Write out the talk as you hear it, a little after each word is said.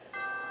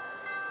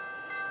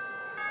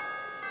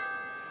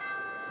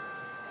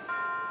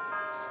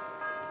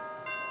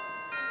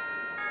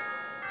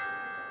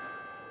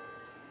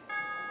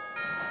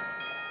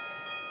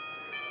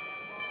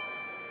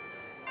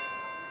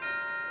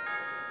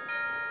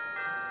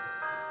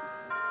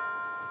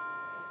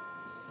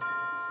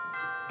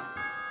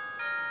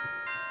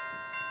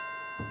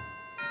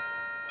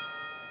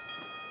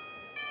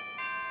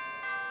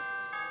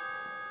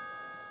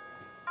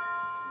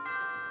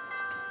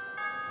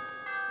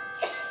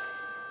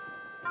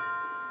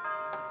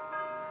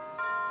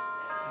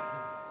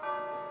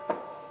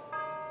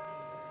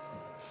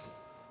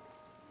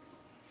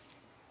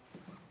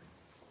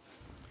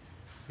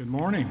Good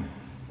morning.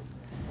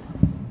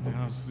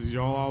 Did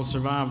y'all all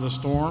survive the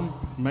storm?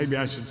 Maybe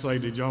I should say,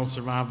 did y'all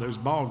survive those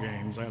ball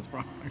games? That's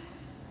probably.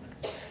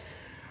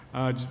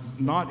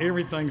 Not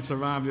everything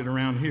survived it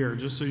around here.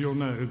 Just so you'll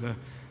know, the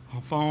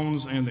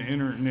phones and the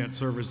internet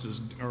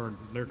services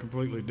they're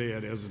completely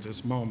dead as of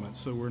this moment.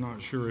 So we're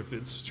not sure if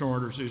it's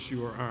Charter's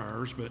issue or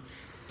ours. But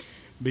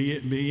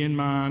be in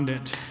mind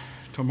that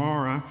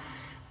tomorrow,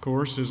 of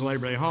course, is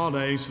Labor Day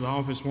holiday, so the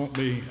office won't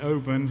be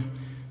open.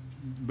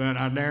 But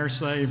I dare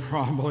say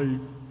probably,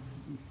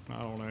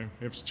 I don't know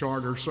if it's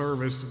Charter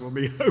service will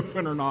be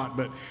open or not.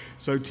 But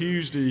so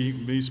Tuesday,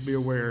 please be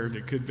aware that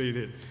it could be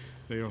that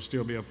there'll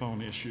still be a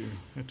phone issue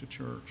at the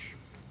church.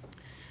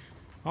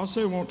 I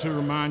also want to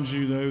remind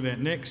you, though, that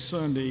next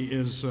Sunday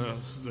is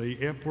the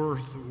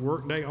Epworth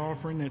Workday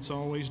offering that's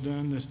always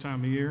done this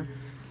time of year.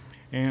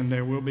 And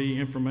there will be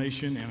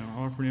information and an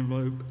offering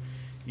envelope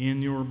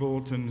in your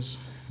bulletins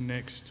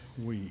next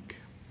week.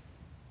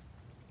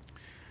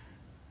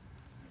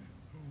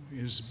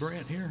 Is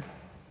Brett here?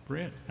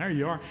 Brett, there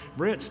you are.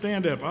 Brett,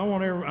 stand up.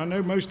 I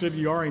know most of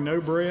you already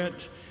know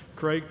Brett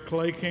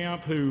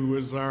Claycamp, who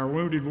was our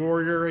wounded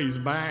warrior. He's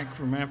back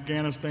from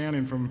Afghanistan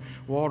and from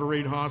Walter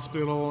Reed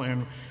Hospital,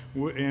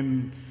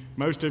 and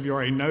most of you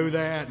already know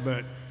that,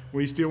 but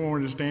we still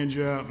wanted to stand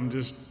you up and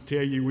just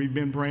tell you we've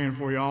been praying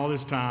for you all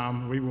this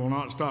time. We will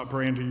not stop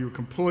praying till you're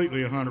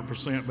completely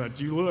 100%,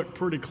 but you look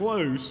pretty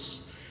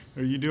close.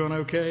 Are you doing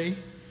okay?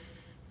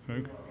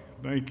 Okay.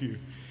 Thank you.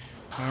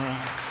 All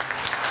right.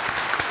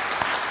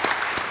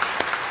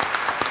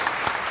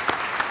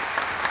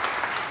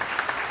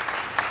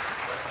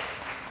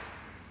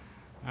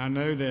 I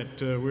know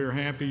that we're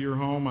happy you're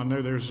home. I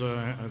know there's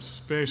a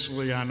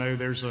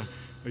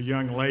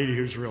young lady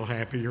who's real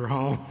happy you're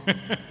home.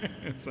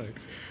 So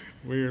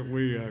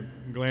we're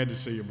glad to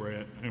see you,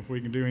 Brett. If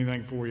we can do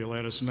anything for you,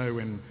 let us know,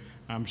 and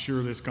I'm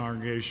sure this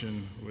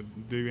congregation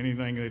would do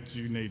anything that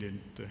you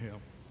needed to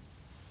help.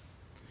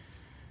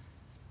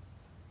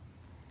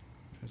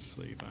 Let's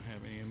see if I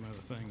have any other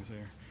things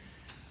there.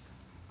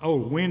 Oh,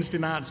 Wednesday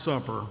night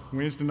supper.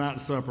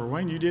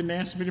 Wayne, you didn't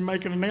ask me to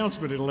make an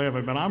announcement at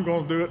 11, but I'm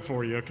going to do it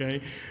for you,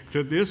 okay?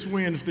 So this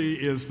Wednesday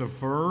is the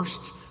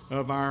first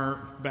of our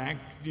back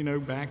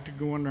to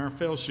going to our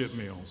fellowship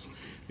meals.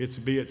 It's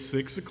to be at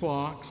 6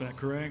 o'clock, is that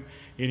correct?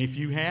 And if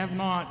you have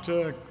not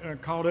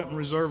called up and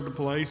reserved a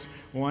place,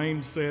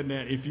 Wayne said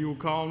that if you will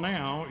call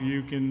now,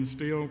 you can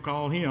still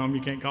call him.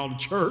 You can't call the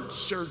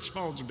church. Church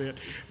phones are dead.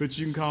 But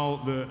you can call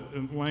the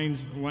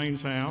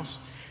Wayne's house.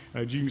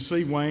 You can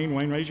see Wayne.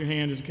 Wayne, raise your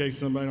hand just in case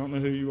somebody don't know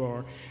who you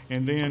are.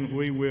 And then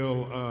we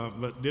will,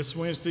 but this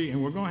Wednesday,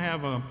 and we're going to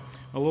have a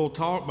little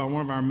talk by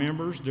one of our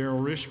members,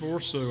 Daryl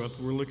Rishforth, so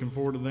we're looking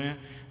forward to that.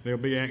 There'll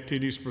be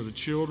activities for the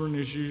children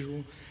as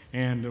usual,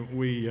 and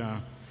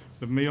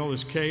the meal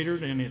is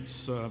catered, and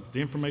it's the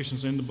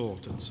information's in the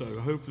bulletin. So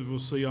I hope we'll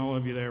see all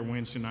of you there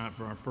Wednesday night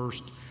for our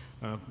first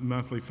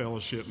monthly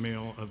fellowship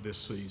meal of this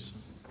season.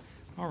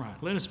 All right,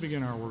 let us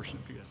begin our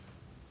worship together.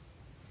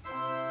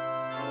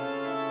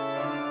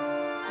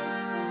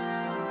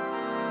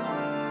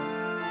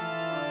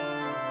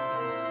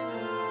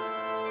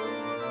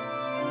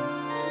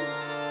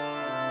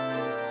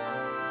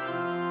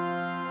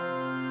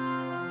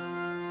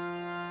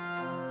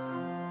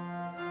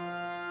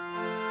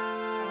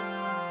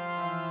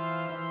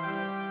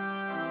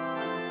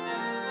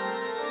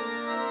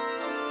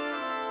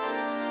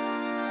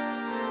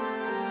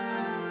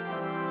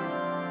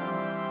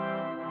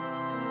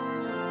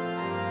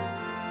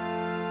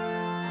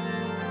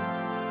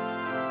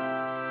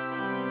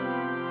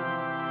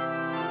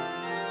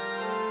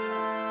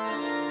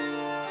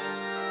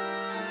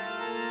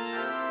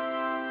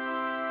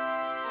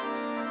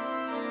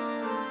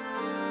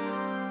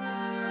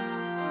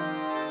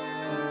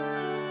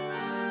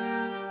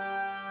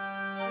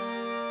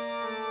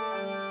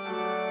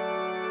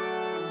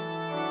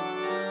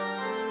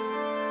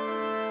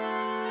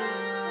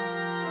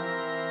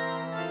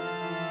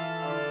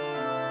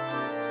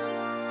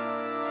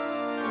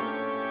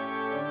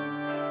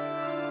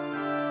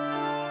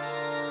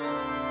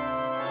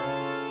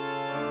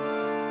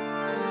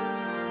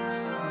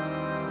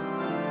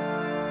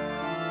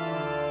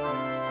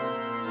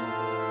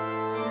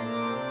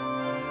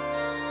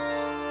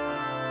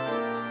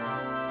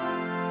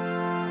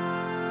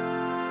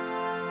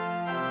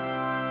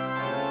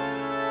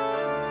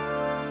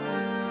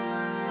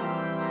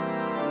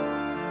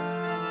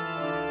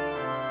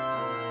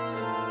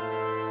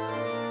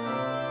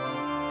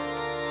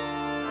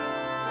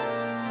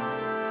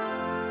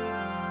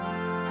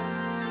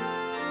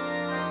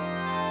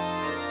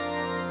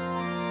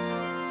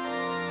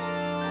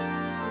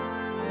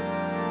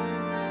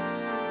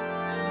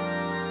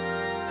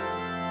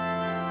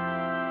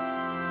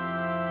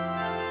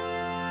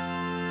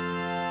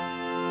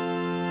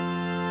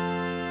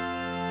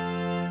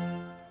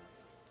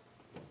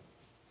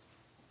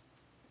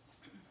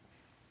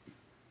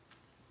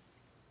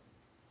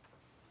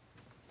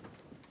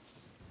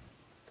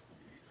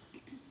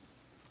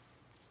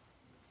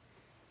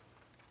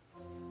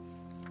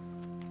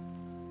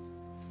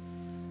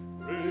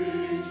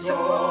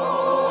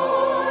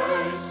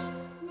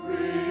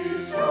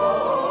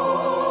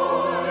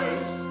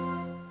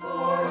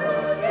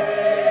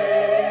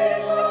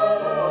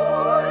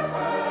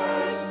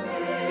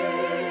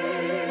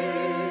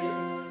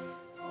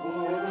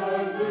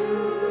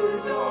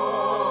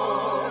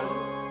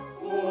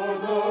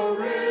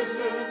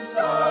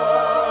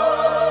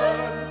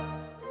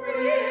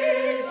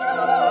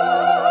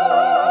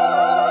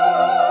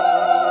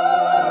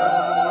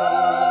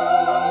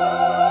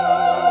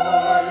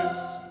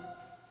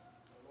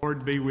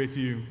 with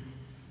you.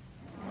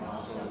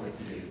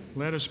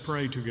 Let us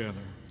pray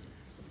together.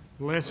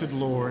 Blessed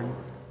Lord,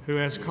 who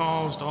has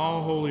caused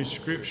all Holy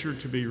Scripture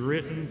to be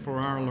written for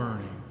our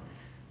learning,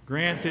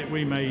 grant that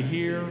we may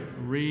hear,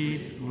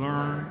 read,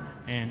 learn,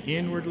 and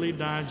inwardly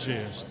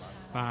digest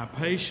by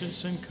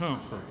patience and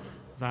comfort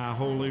thy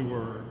holy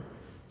word,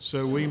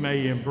 so we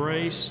may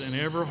embrace and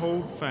ever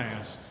hold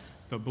fast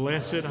the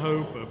blessed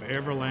hope of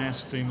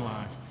everlasting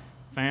life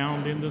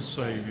found in the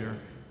Savior,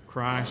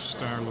 Christ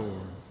our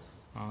Lord.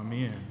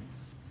 Amen.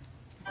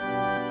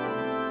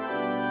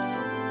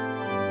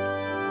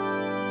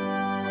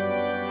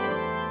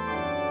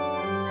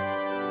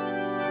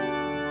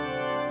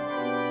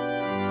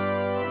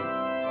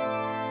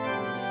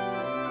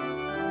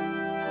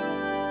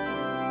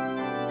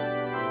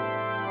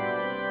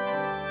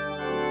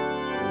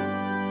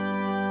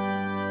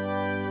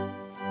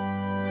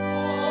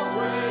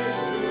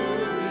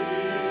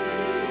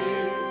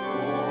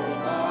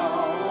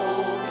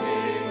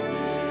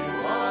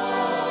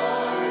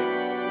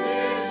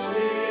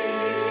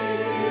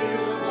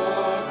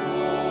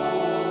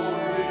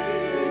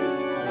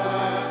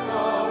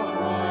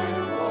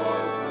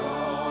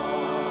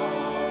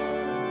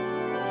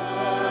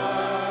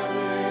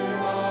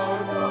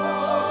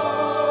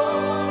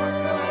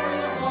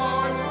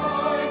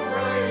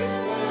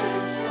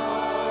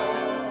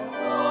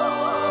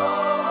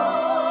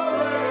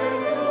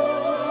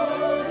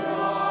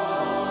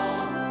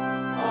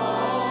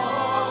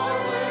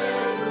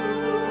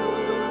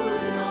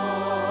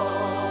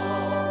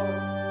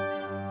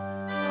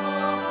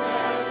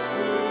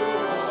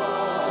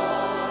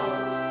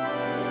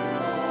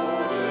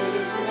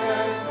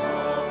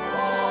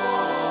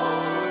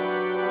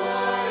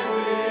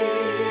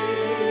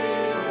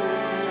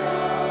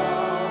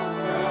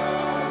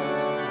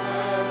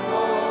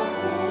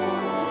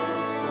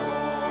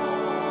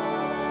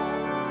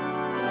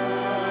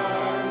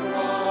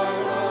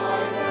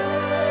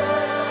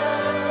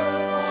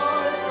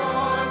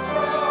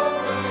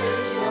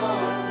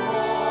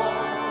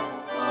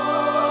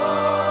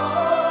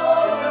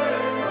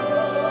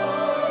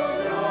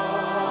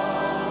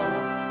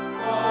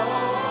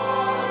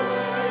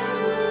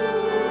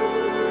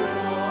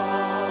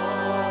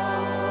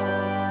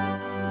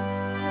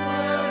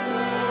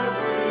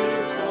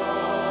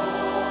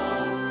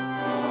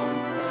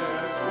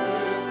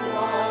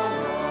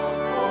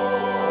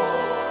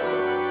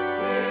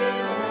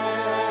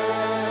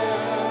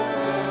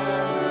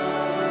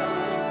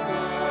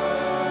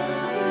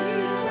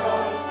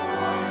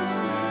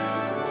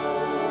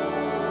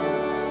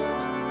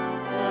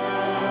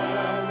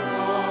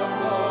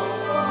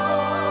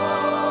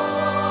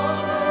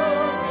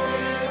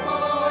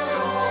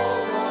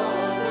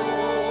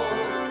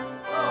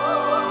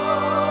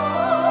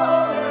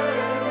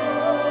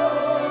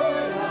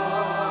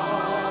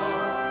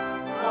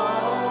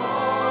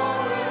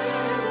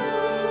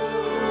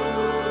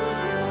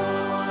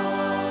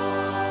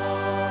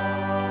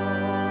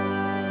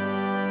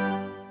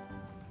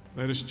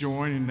 Let us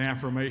join in the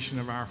affirmation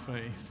of our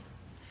faith.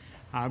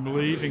 I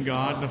believe in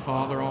God the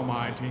Father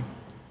Almighty,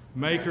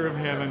 maker of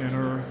heaven and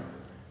earth,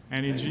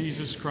 and in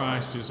Jesus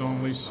Christ, his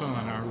only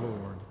Son, our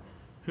Lord,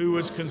 who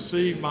was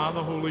conceived by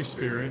the Holy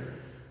Spirit,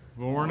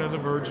 born of the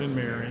Virgin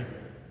Mary,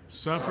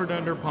 suffered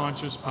under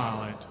Pontius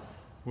Pilate,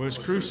 was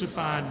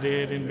crucified,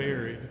 dead, and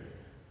buried.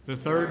 The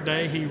third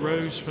day he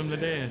rose from the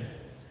dead.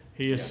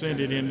 He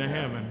ascended into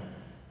heaven,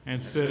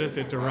 and sitteth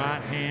at the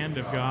right hand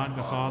of God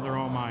the Father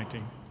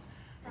Almighty.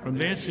 From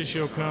thence he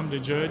shall come to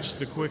judge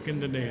the quick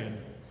and the dead.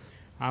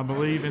 I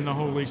believe in the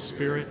Holy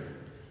Spirit,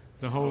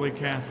 the Holy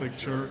Catholic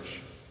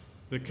Church,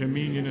 the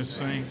communion of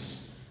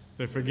saints,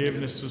 the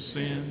forgiveness of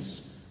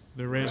sins,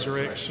 the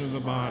resurrection of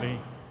the body,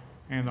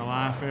 and the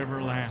life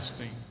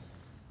everlasting.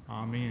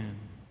 Amen.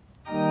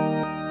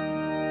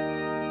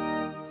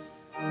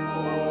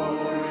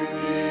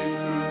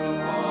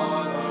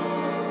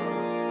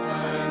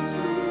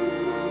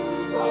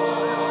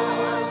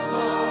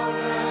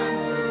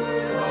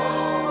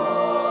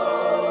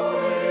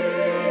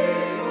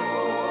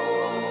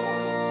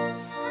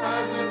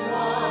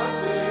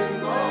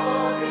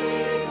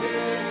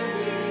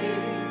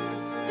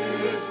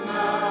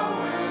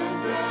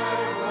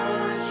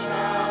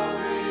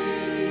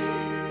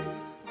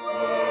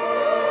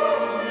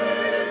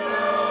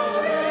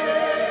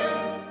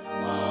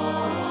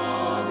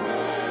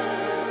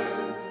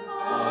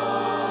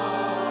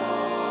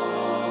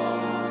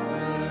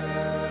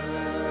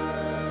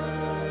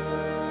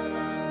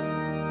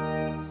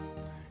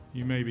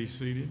 You may be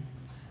seated.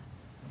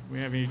 If we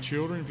have any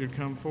children, if you'd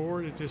come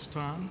forward at this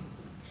time.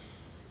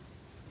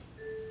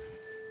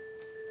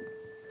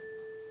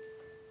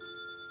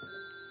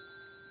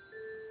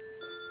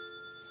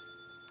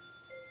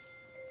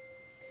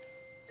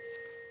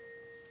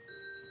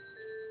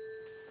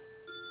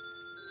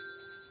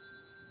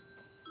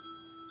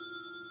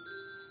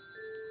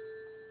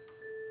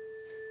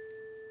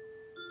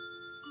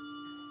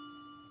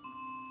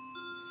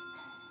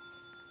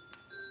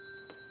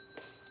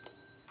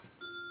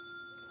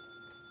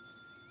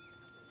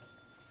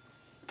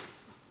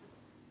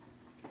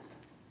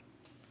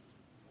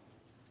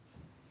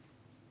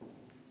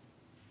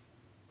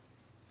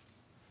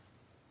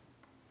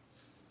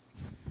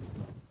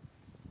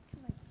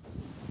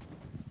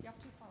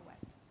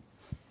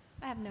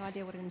 I have no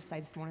idea what I'm going to say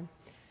this morning.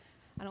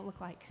 I don't look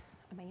like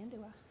a man, do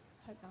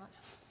I? Hope not.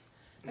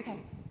 Okay,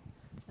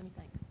 let me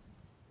think.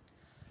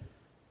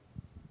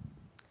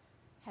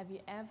 Have you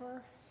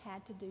ever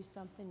had to do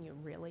something you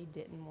really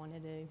didn't want to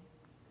do?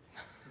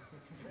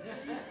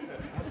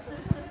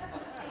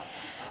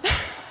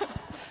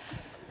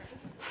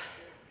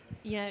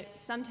 You know,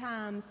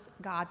 sometimes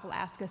God will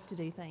ask us to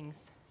do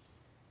things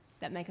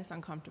that make us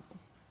uncomfortable.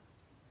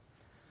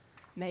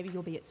 Maybe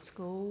you'll be at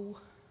school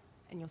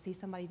and you'll see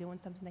somebody doing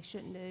something they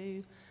shouldn't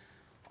do,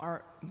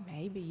 or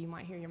maybe you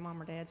might hear your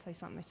mom or dad say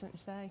something they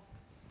shouldn't say.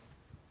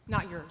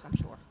 Not yours, I'm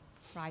sure,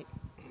 right?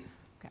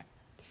 Okay.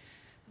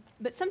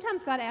 But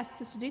sometimes God asks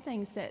us to do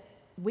things that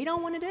we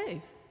don't want to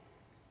do.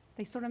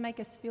 They sort of make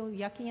us feel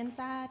yucky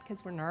inside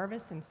because we're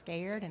nervous and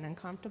scared and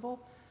uncomfortable.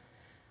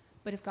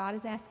 But if God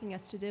is asking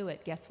us to do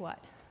it, guess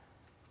what?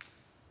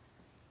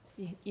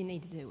 You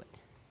need to do it.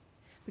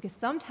 Because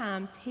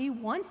sometimes He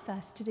wants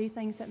us to do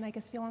things that make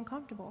us feel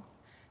uncomfortable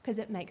because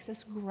it makes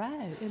us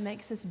grow. It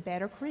makes us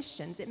better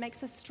Christians. It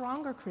makes us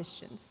stronger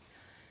Christians.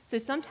 So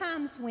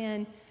sometimes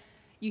when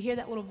you hear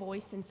that little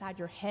voice inside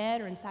your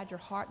head or inside your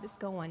heart that's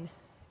going,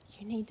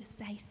 you need to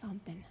say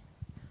something.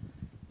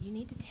 You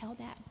need to tell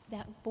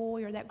that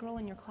boy or that girl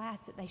in your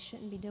class that they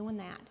shouldn't be doing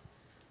that.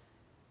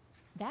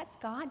 That's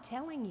God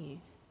telling you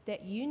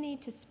that you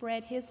need to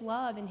spread His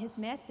love and His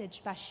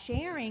message by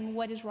sharing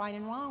what is right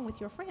and wrong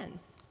with your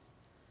friends.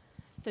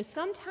 So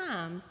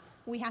sometimes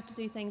we have to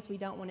do things we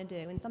don't want to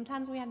do, and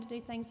sometimes we have to do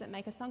things that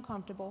make us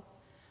uncomfortable,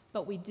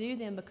 but we do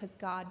them because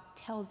God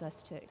tells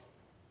us to.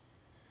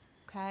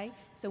 Okay?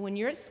 So when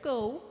you're at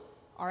school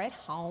or at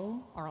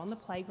home or on the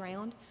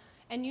playground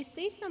and you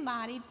see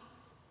somebody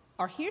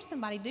or hear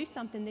somebody do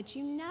something that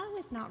you know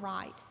is not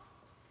right,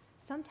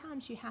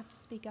 sometimes you have to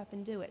speak up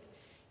and do it,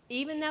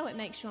 even though it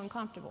makes you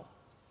uncomfortable.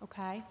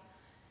 Okay?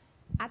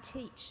 I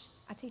teach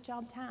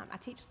all the time. I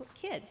teach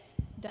kids.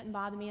 It doesn't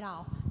bother me at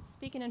all.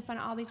 Speaking in front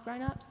of all these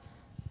grown-ups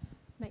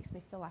makes me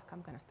feel like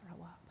I'm going to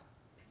throw up.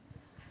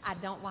 I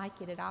don't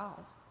like it at all.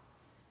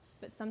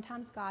 But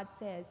sometimes God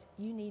says,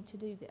 you need to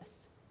do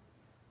this.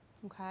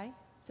 Okay?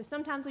 So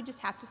sometimes we just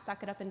have to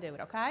suck it up and do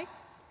it, okay?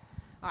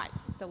 All right,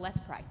 so let's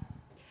pray.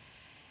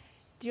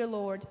 Dear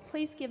Lord,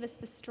 please give us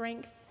the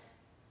strength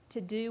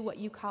to do what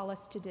you call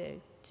us to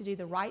do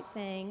the right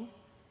thing,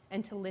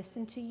 and to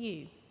listen to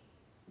you.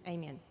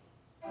 Amen.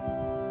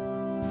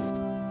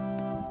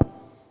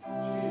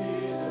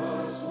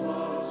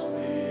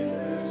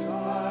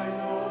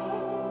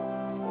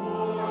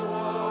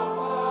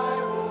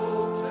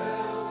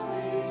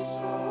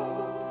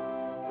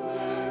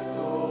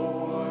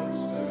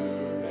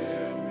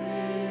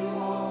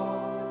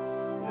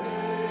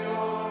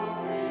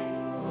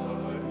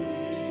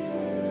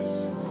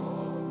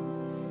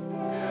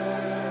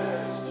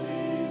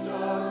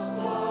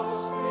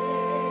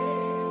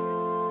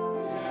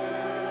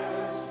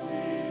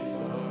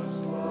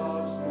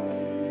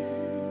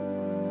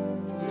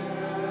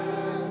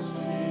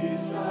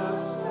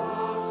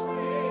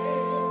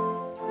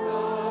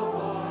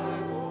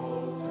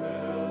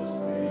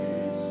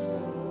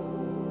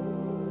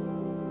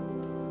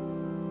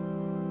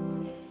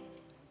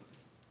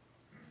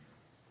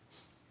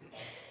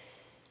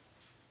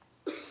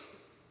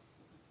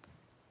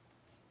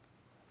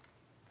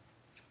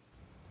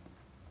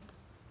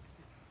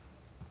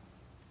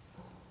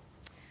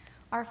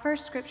 Our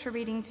first scripture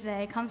reading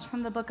today comes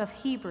from the book of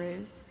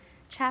Hebrews,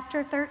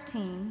 chapter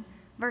 13,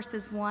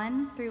 verses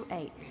 1 through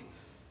 8.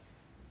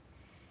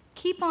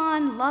 Keep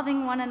on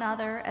loving one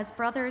another as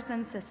brothers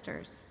and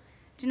sisters.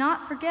 Do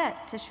not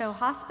forget to show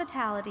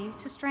hospitality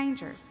to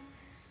strangers,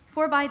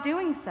 for by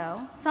doing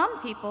so, some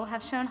people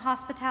have shown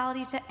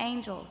hospitality to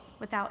angels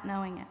without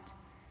knowing it.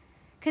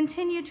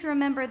 Continue to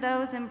remember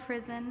those in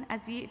prison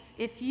as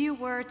if you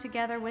were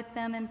together with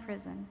them in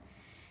prison,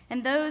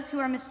 and those who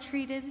are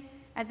mistreated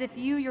as if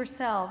you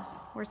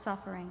yourselves were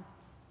suffering.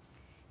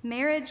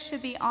 Marriage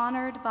should be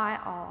honored by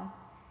all,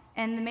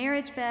 and the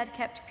marriage bed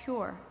kept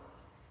pure,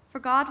 for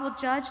God will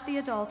judge the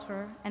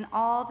adulterer and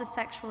all the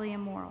sexually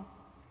immoral.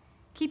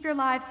 Keep your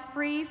lives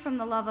free from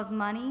the love of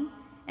money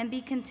and be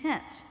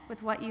content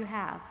with what you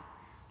have,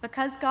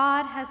 because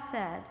God has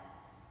said,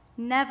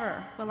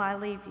 "Never will I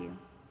leave you,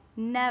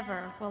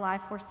 never will I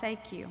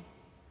forsake you."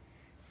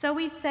 So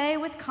we say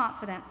with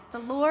confidence, "The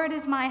Lord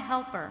is my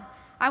helper,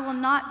 I will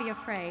not be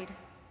afraid.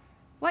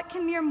 What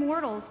can mere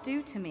mortals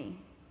do to me?"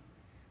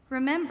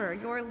 Remember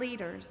your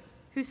leaders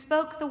who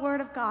spoke the word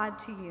of God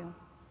to you.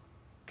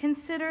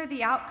 Consider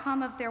the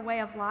outcome of their way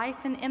of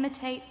life and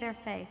imitate their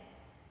faith.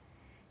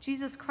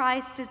 Jesus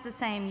Christ is the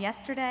same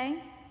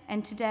yesterday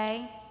and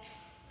today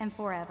and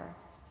forever.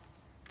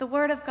 The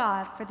word of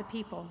God for the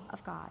people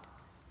of God.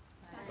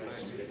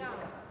 Thanks be to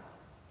God.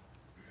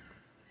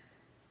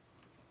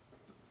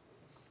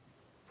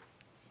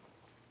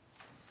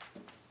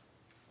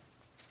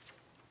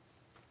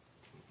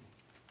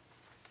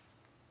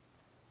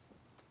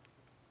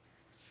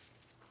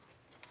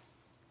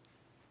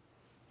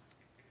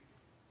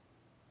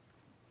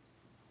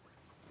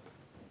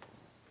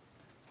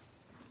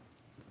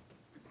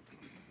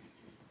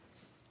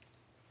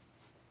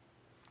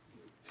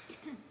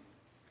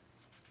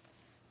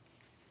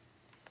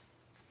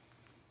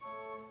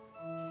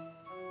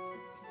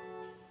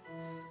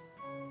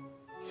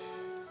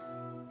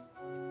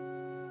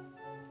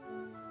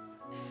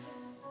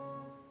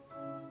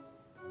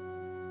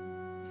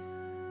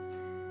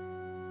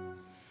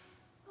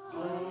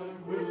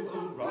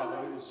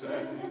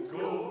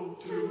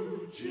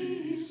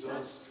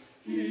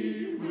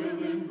 He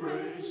will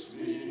embrace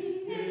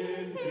me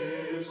in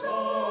his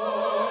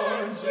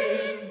arms,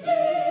 in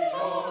the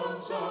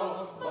arms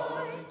of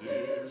my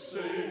dear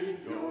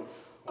Savior.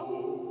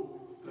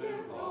 Oh,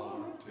 there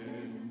are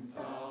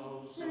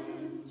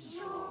 10,000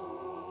 charms.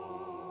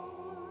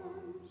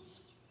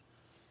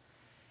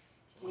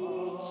 Teach me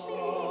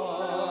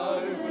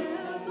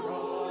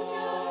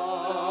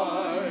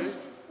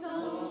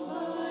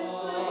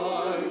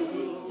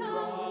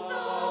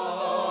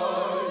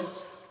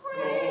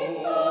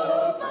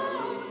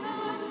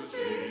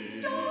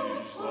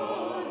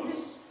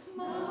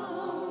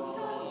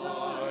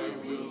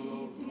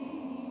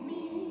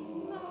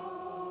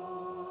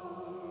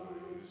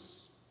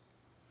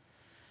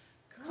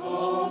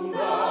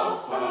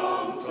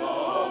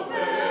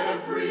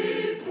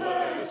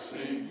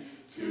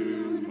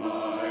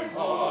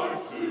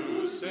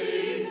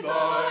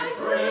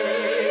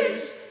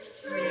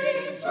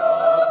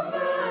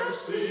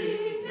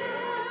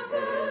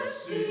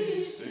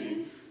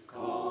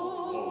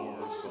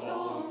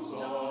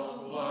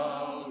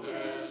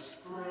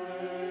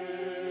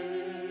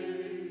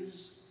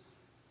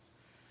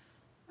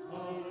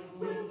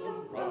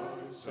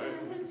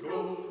and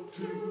go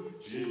to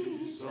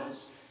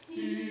Jesus.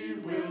 He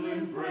will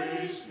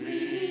embrace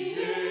me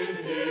in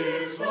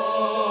his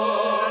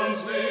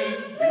arms,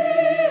 in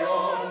the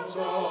arms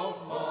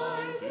of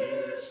my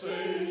dear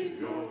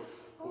Savior.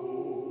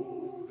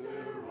 Oh,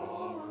 there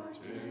are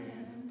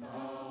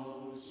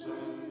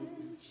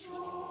 10,000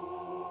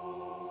 charms.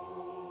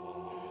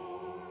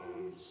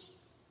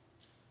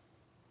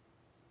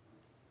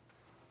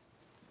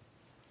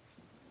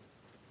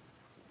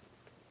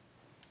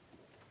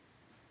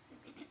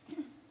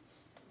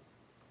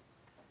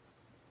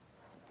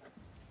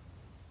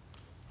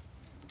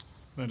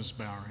 Let us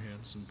bow our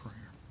heads in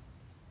prayer.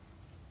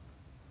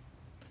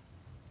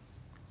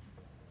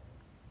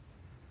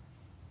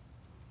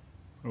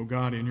 O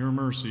God, in your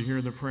mercy,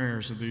 hear the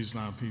prayers of these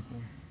thy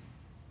people.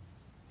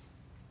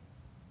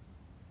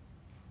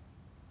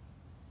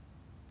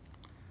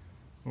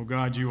 O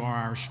God, you are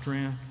our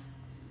strength,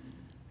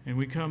 and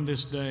we come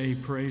this day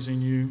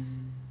praising you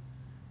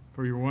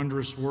for your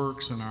wondrous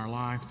works in our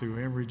life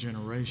through every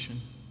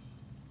generation.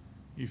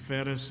 You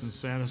fed us and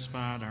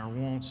satisfied our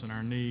wants and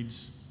our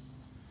needs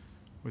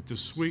with the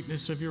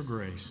sweetness of your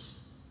grace.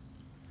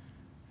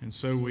 And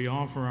so we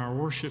offer our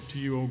worship to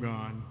you, O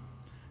God,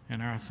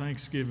 and our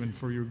thanksgiving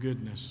for your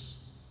goodness.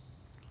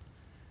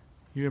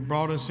 You have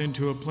brought us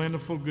into a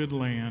plentiful good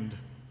land,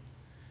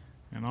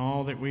 and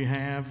all that we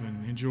have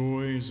and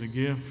enjoy is a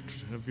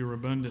gift of your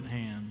abundant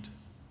hand.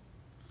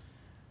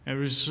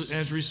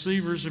 As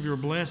receivers of your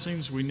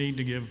blessings, we need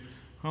to give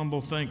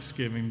humble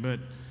thanksgiving, but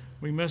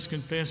we must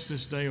confess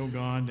this day, O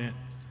God, that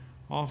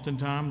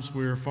oftentimes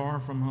we are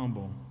far from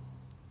humble.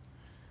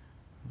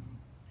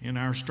 In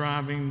our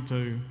striving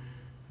to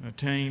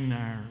attain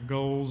our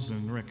goals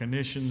and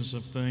recognitions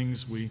of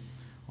things, we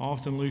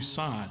often lose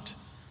sight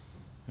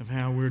of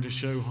how we're to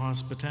show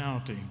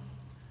hospitality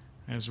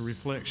as a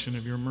reflection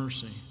of your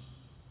mercy.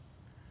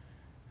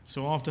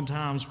 So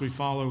oftentimes we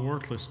follow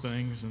worthless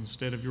things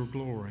instead of your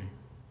glory.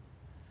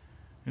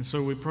 And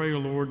so we pray, O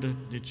Lord,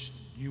 that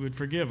you would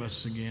forgive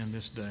us again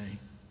this day,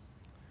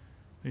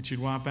 that you'd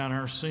wipe out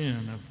our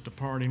sin of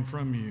departing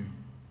from you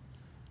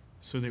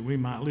so that we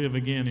might live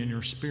again in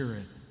your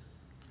Spirit,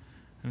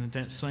 and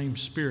that same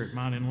Spirit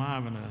might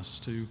enliven us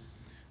to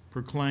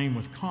proclaim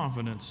with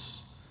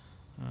confidence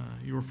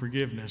your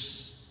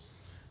forgiveness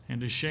and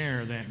to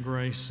share that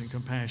grace and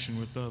compassion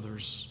with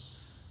others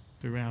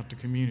throughout the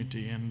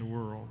community and the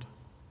world.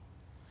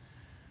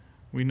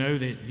 We know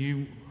that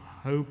you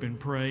hope and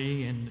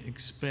pray and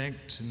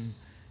expect and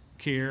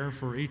care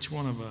for each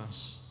one of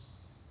us.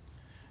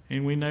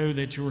 And we know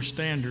that your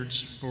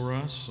standards for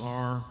us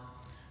are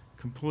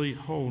complete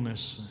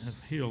wholeness of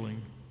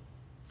healing.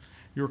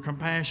 Your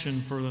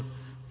compassion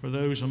for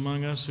those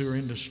among us who are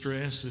in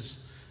distress is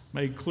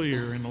made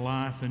clear in the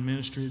life and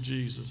ministry of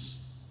Jesus.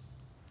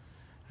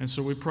 And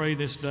so we pray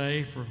this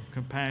day for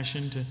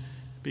compassion to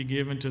be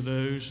given to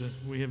those that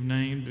we have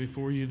named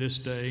before you this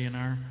day in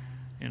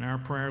our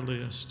prayer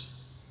list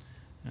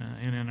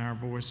and in our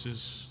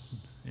voices,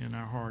 in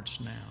our hearts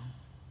now.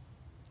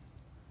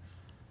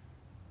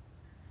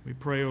 We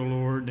pray, O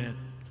Lord, that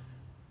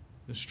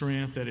the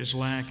strength that is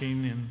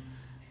lacking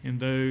in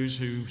those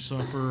who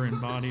suffer in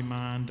body,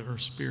 mind, or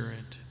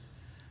spirit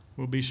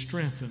will be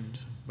strengthened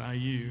by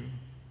you,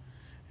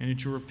 and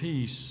that your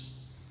peace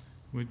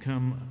would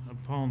come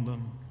upon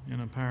them in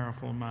a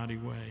powerful, mighty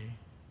way.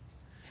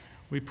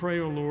 We pray,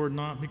 O Lord,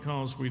 not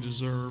because we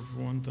deserve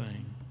one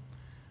thing,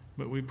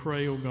 but we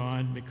pray, O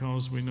God,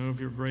 because we know of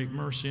your great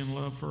mercy and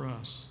love for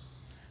us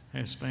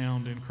as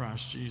found in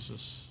Christ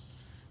Jesus,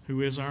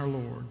 who is our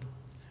Lord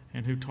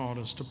and who taught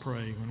us to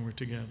pray when we're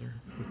together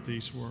with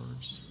these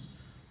words.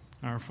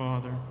 Our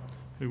Father,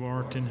 who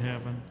art in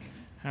heaven,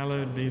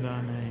 hallowed be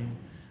thy name.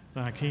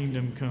 Thy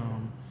kingdom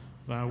come,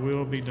 thy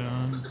will be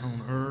done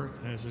on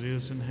earth as it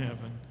is in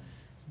heaven.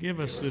 Give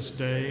us this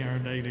day our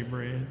daily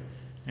bread,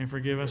 and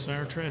forgive us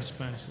our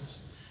trespasses,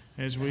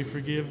 as we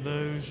forgive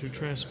those who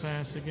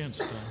trespass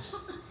against us.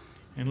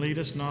 And lead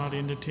us not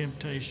into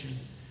temptation,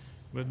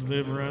 but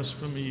deliver us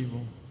from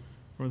evil.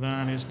 For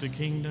thine is the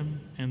kingdom,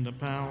 and the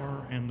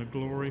power, and the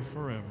glory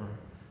forever.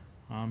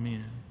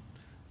 Amen.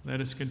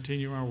 Let us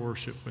continue our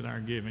worship with our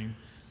giving.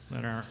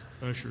 Let our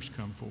ushers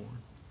come forward.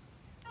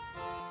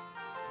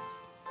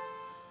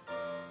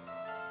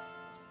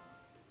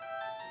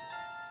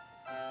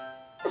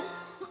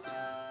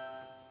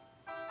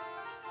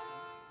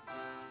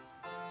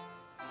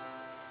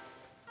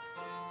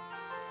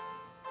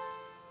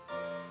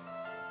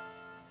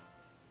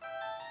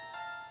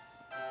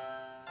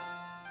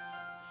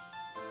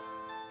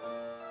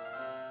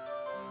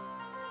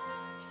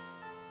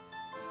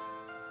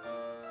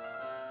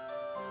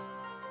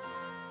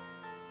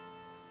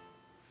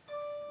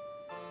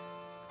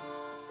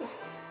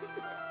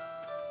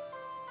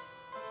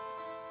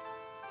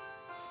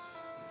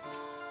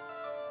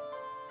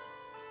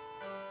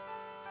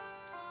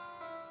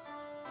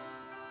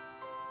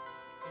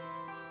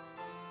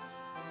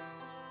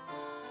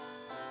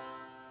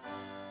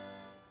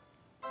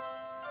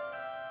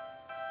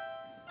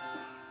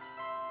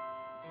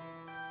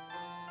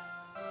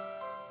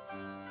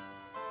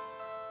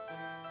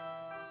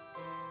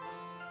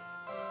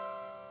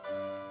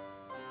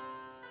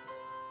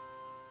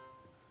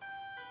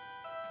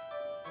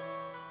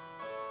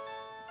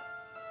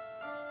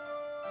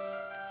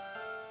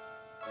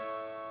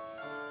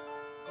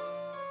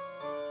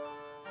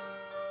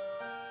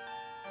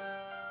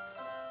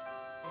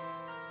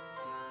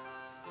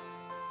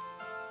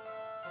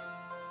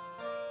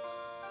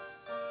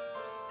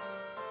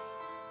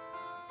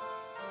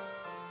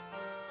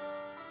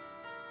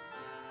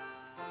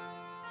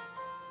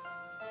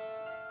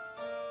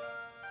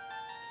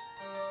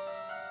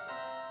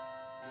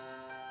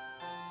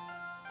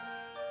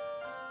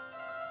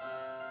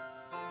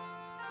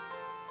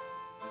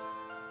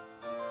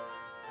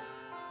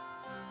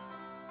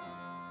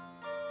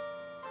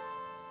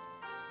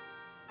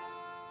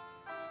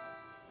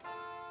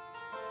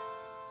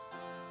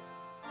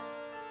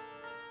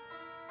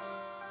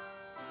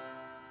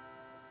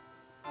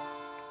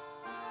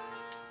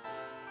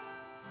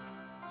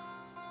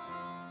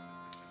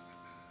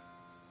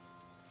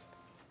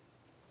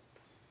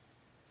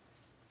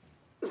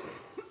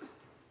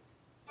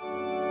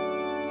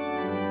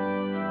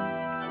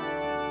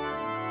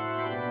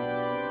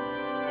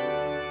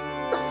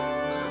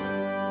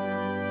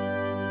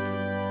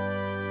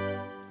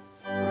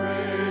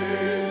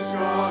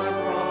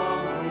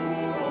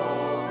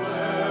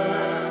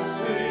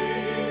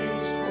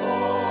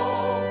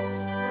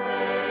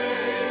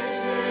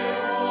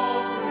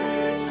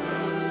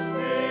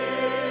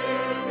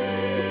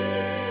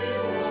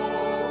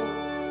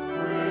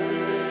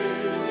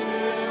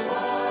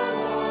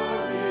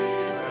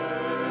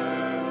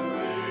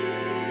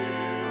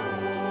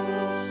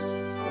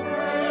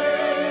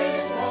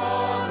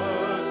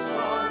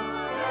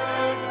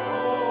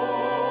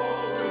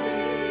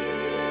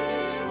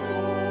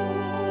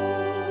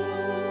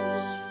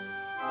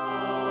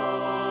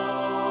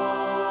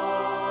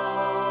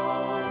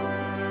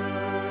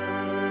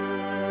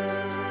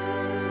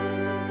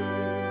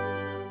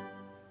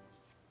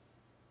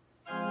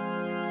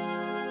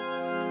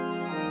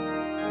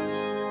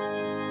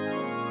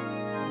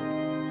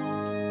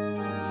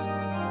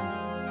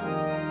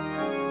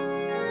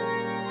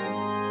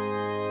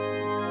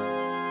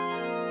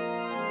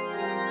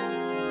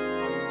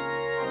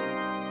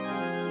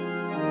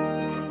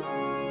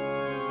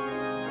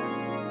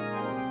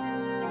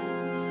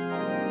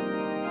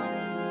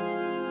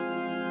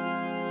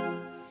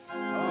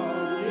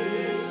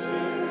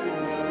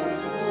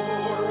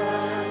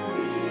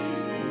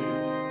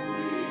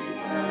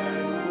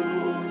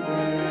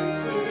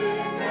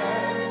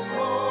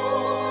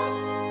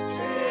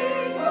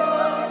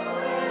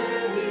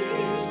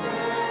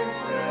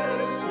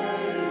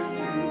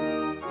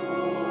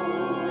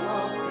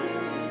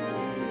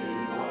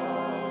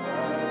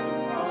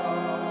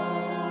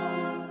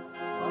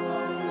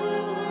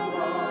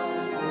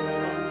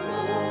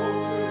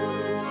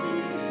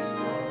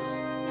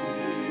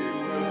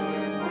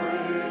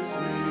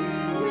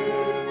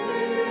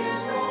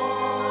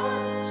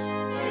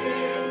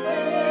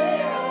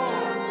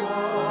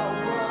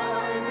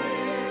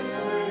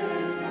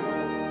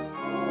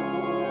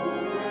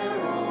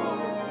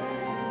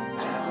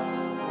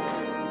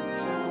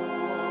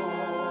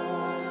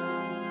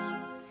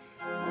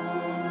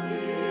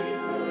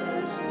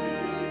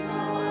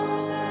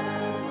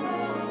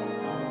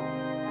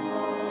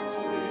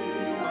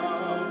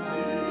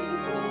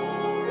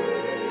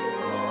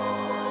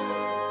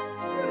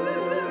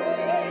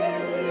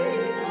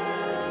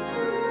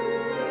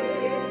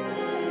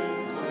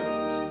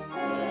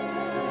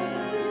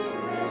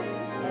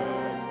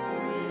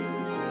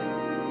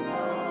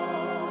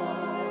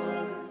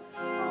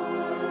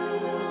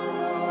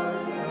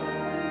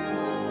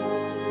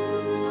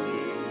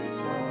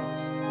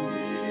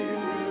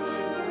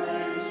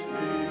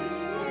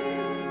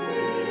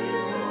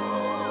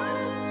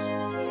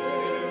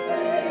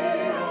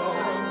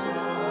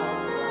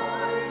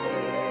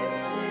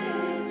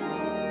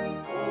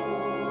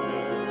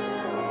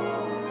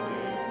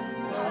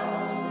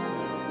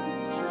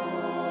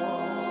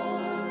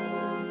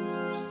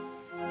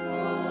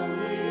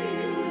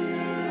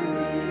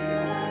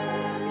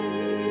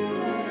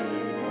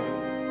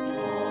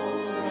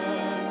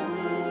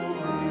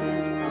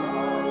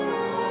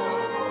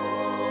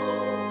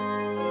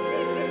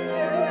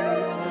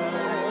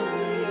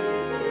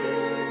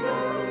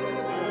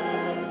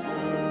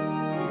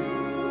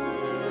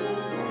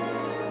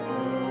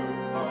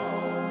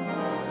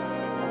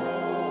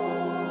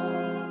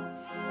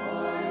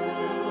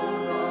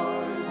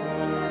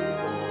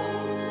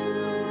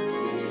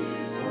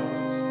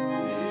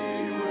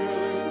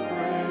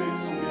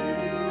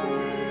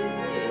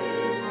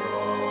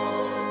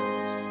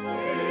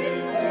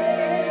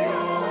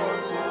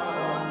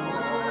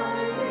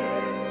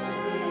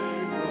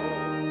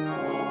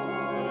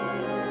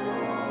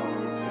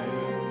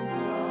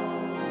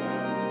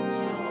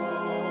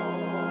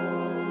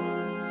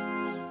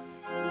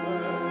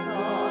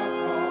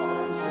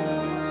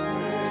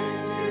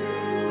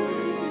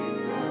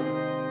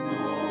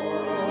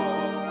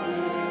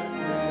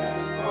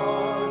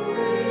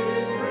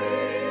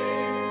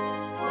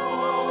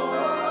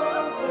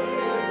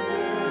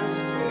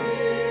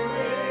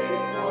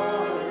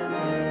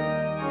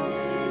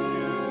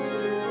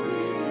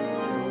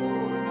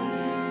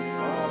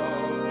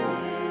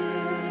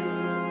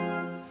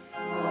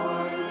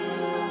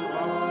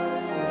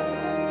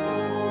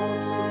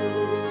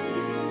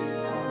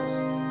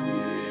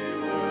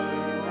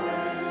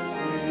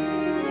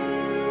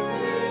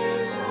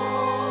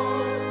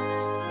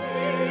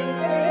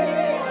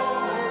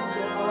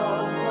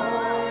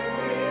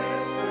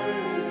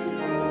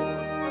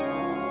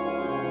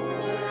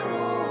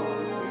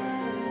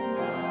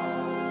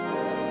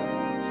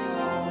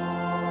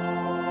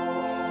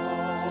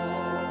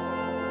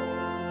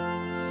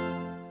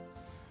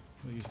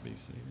 Please be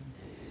seated.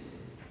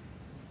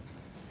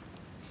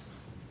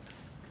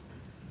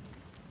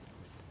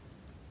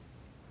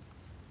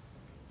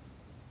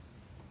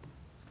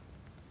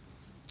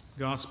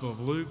 Gospel of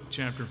Luke,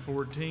 chapter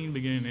 14,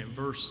 beginning at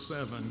verse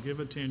 7. Give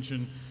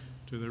attention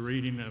to the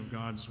reading of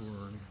God's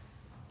Word.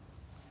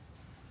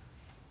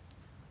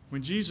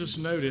 When Jesus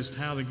noticed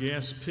how the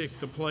guests picked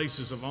the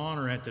places of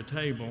honor at the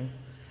table,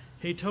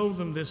 he told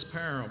them this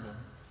parable.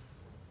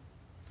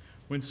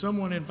 When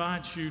someone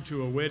invites you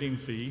to a wedding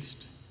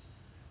feast,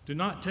 do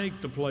not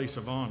take the place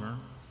of honor,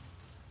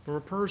 for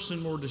a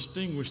person more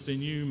distinguished than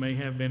you may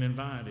have been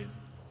invited.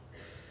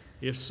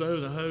 If so,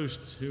 the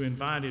host who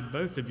invited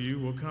both of you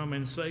will come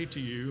and say to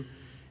you,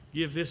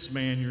 "Give this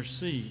man your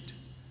seat."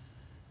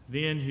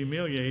 Then,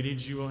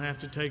 humiliated, you will have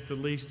to take the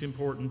least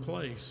important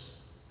place.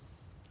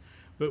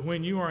 But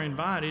when you are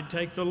invited,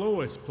 take the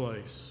lowest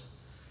place,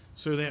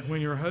 so that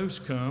when your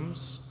host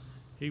comes,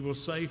 he will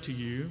say to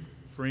you,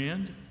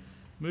 "Friend,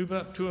 move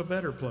up to a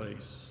better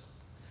place."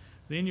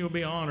 Then you'll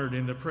be honored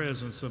in the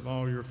presence of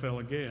all your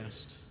fellow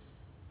guests.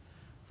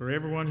 For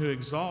everyone who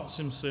exalts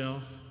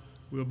himself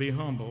will be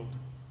humbled,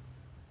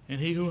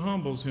 and he who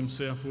humbles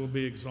himself will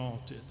be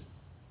exalted.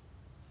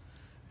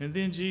 And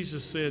then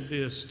Jesus said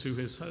this to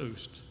his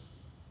host.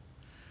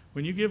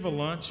 When you give a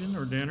luncheon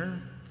or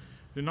dinner,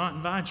 do not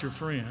invite your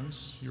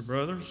friends, your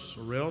brothers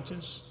or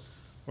relatives,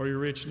 or your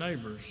rich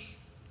neighbors.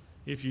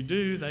 If you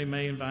do, they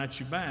may invite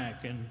you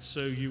back, and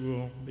so you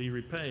will be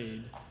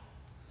repaid.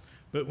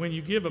 But when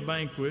you give a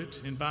banquet,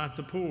 invite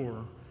the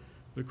poor,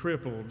 the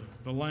crippled,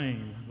 the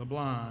lame, the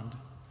blind,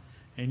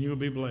 and you will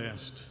be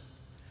blessed.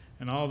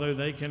 And although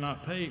they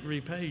cannot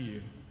repay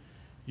you,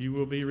 you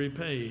will be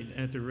repaid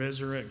at the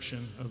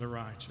resurrection of the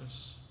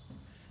righteous.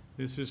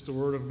 This is the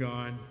word of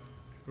God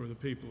for the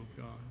people of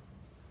God.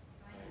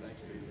 Thanks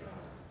be to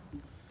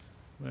God.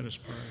 Let us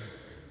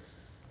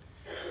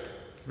pray.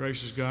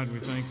 Gracious God, we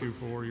thank you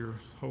for your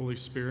Holy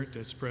Spirit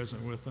that's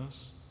present with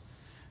us.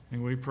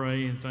 And we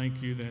pray and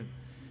thank you that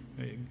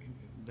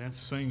that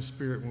same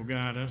Spirit will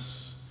guide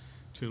us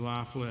to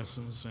life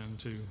lessons and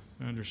to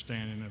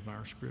understanding of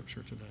our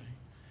Scripture today.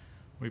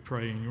 We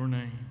pray in your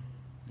name.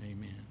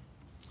 Amen.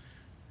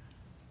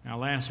 Now,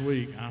 last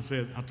week I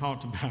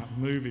talked about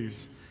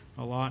movies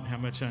a lot, how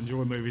much I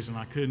enjoy movies, and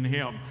I couldn't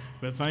help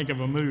but think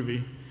of a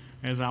movie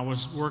as I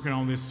was working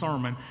on this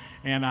sermon.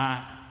 And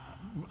I'm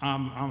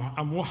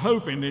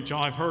hoping that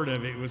y'all have heard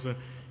of it.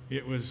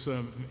 It was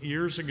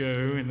years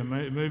ago, and the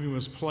movie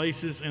was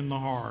Places in the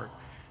Heart.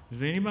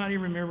 Does anybody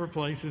remember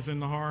Places in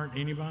the Heart?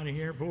 Anybody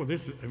here? Boy,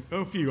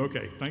 a few.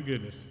 Okay, thank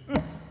goodness.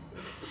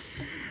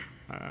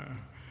 I'll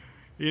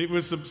give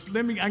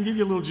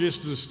you a little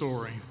gist of the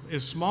story. A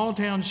small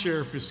town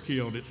sheriff is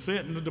killed. It's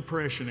set in the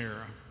Depression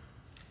era.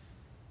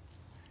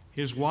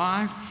 His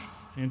wife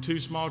and two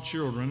small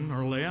children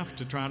are left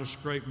to try to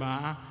scrape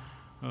by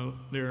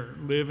their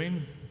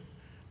living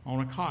on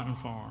a cotton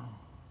farm.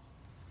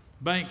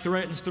 Bank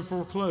threatens to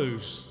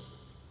foreclose,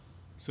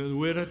 so the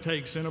widow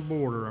takes in a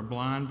boarder, a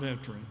blind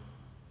veteran.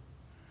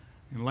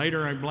 And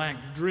later a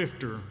black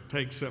drifter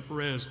takes up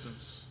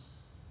residence.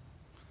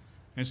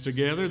 As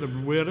together, the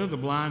widow, the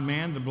blind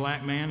man, the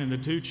black man, and the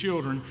two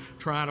children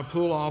try to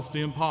pull off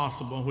the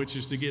impossible, which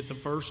is to get the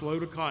first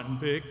load of cotton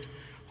picked,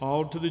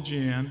 hauled to the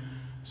gin,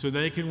 so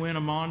they can win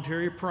a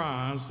monetary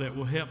prize that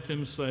will help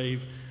them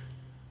save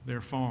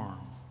their farm.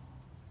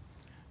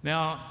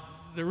 Now,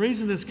 the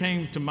reason this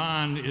came to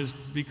mind is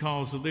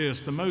because of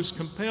this. The most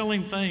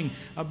compelling thing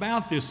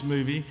about this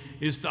movie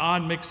is the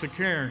odd mix of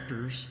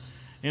characters,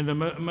 and the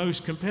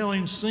most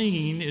compelling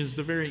scene is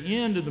the very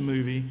end of the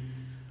movie,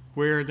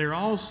 where they're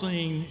all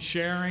seen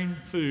sharing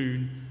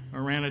food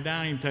around a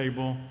dining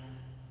table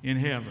in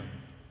heaven.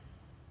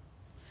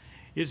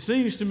 It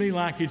seems to me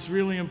like it's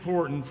really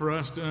important for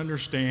us to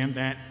understand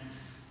that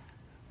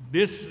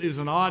this is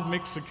an odd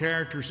mix of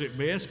characters at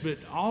best, but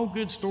all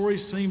good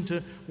stories seem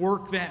to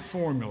work that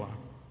formula.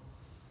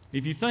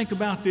 If you think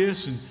about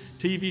this in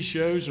TV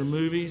shows or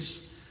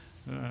movies,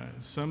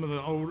 some of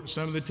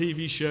the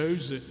TV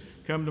shows that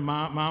come to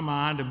my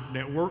mind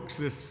that works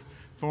this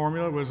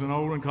formula was an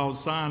old one called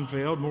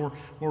Seinfeld, more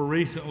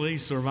recently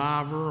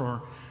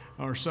Survivor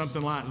or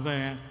something like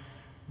that.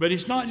 But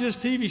it's not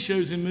just TV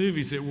shows and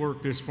movies that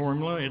work this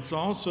formula. It's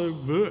also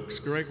books.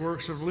 Great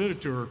works of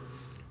literature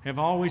have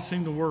always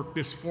seemed to work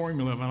this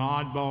formula of an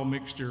oddball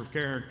mixture of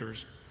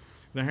characters.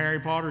 The Harry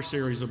Potter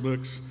series of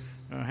books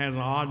has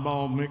an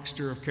oddball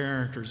mixture of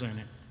characters in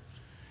it.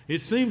 It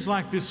seems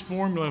like this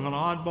formula of an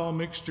oddball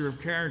mixture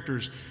of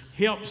characters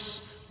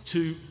helps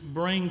to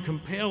bring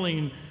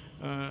compelling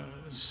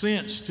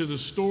sense to the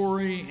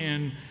story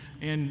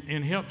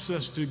and helps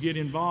us to get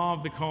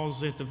involved,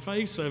 because at the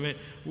face of it,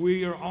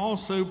 we are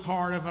also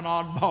part of an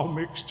oddball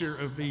mixture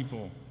of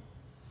people.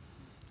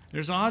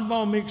 There's an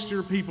oddball mixture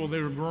of people that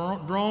are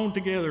drawn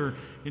together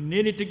and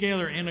knitted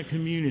together in a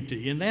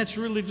community, and that's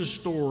really the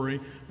story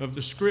of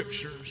the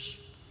Scriptures.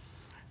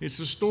 It's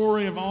the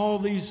story of all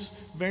these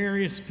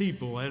various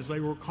people as they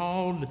were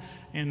called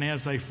and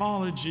as they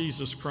followed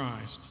Jesus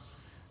Christ,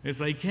 as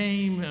they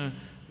came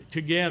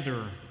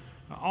together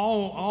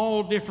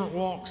all different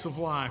walks of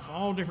life,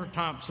 all different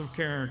types of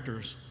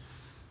characters.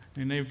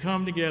 And they've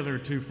come together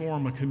to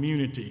form a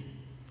community.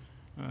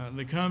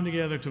 They come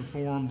together to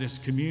form this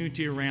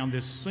community around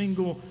this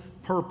single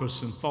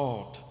purpose and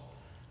thought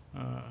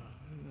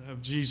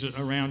of Jesus,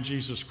 around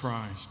Jesus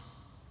Christ.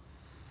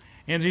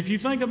 And if you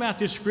think about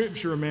this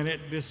scripture a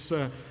minute,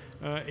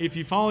 if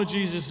you follow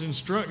Jesus'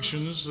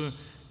 instructions,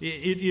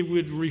 it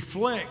would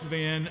reflect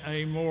then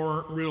a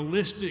more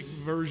realistic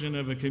version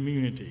of a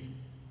community.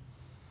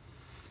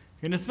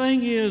 And the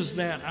thing is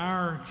that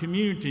our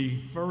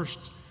community first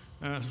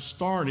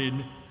started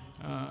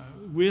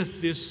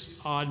with this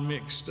odd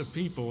mix of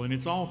people, and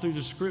it's all through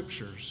the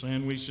scriptures,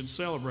 and we should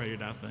celebrate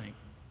it, I think.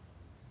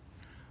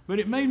 But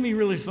it made me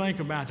really think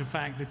about the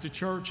fact that the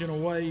church, in a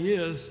way,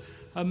 is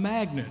a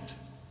magnet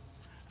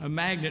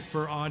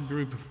for odd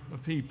group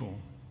of people,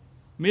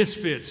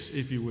 misfits,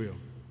 if you will.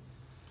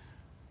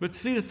 But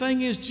see, the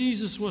thing is,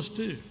 Jesus was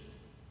too.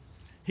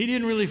 He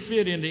didn't really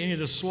fit into any of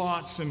the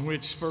slots in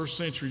which first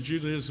century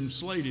Judaism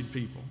slated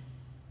people.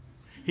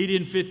 He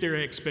didn't fit their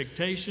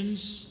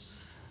expectations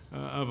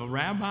of a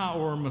rabbi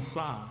or a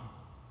Messiah.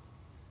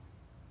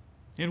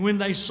 And when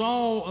they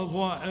saw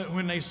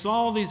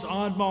these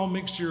oddball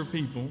mixture of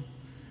people,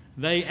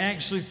 they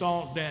actually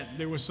thought that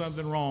there was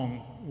something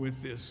wrong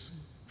with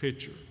this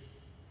picture.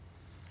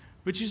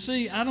 But you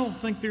see, I don't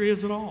think there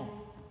is at all.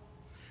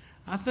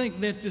 I think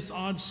that this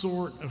odd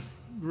sort of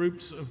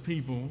groups of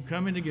people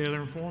coming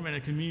together and forming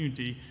a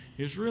community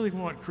is really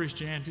what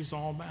Christianity is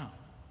all about.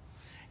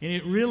 And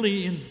it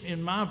really,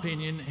 in my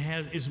opinion,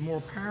 is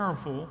more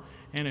powerful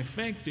and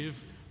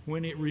effective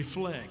when it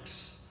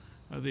reflects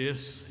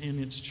this in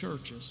its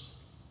churches.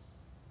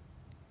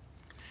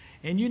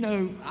 And you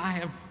know, I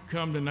have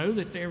come to know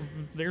that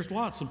there's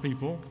lots of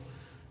people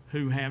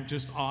who have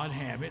just odd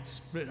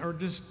habits, but are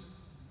just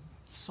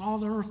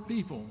salt of the earth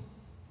people.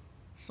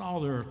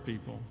 Salt of the earth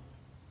people.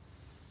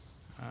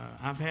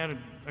 I've had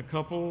a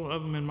couple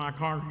of them in my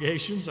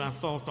congregations. I've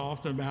thought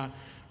often about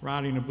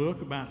writing a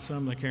book about some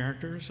of the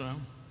characters.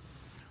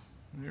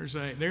 There's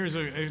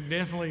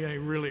definitely a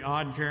really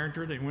odd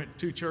character that went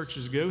 2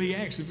 churches ago. He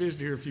actually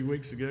visited here a few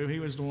weeks ago. He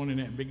was the one in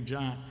that big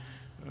giant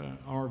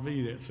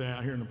RV that's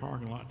out here in the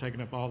parking lot, taking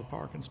up all the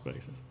parking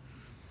spaces.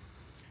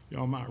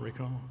 Y'all might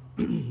recall.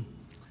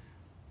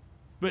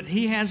 But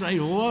he has a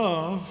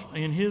love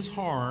in his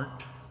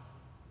heart.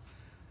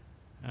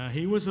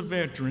 He was a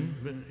veteran,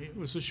 but it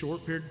was a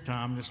short period of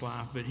time in his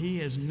life, but he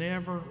has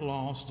never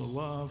lost the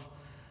love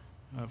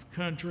of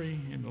country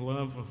and the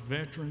love of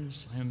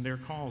veterans and their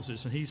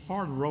causes. And he's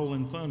part of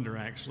Rolling Thunder,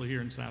 actually,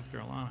 here in South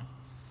Carolina.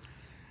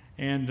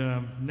 And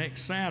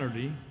next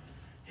Saturday,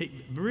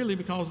 really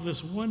because of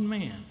this one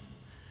man,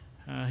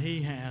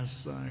 he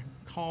has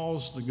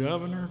caused the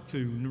governor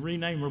to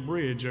rename a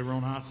bridge over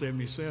on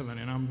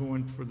I-77, and I'm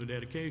going for the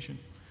dedication.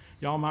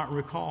 Y'all might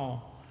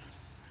recall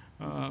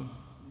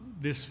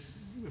this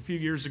a few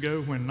years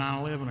ago when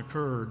 9/11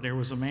 occurred. There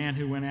was a man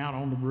who went out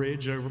on the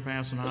bridge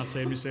overpassing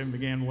I-77 and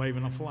began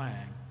waving a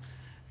flag.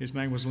 His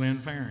name was Lynn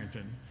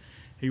Farrington.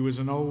 He was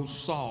an old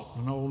SALT,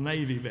 an old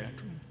Navy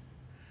veteran.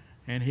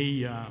 And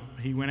he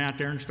went out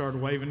there and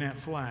started waving that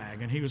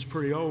flag. And he was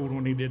pretty old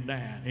when he did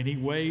that. And he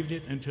waved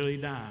it until he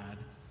died.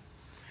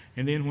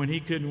 And then when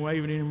he couldn't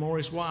wave it anymore,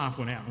 his wife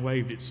went out and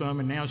waved it some.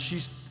 And now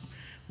she's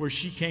where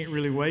she can't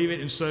really wave it.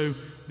 And so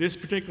this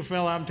particular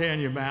fellow I'm telling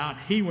you about,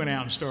 he went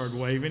out and started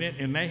waving it.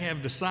 And they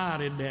have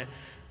decided that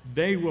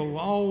they will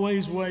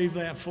always wave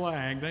that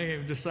flag. They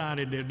have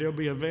decided that there'll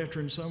be a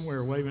veteran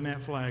somewhere waving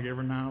that flag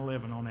every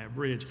 9/11 on that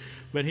bridge.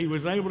 But he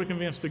was able to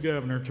convince the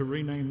governor to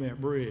rename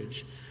that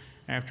bridge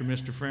after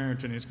Mr.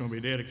 Farrington. It's going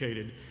to be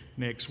dedicated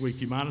next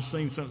week. You might have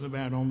seen something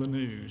about it on the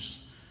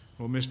news.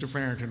 Well, Mr.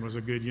 Farrington was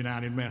a good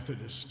United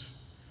Methodist.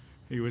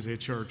 He was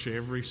at church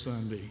every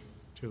Sunday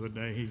till the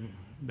day he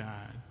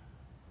died.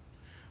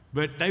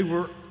 But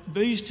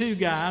these 2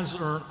 guys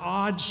are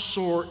odd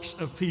sorts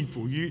of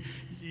people.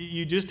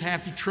 You just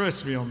have to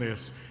trust me on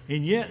this.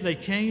 And yet they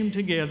came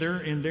together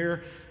in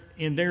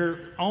their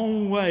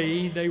own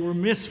way. They were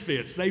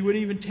misfits. They would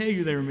even tell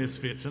you they were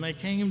misfits. And they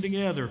came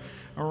together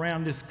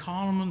around this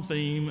common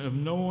theme of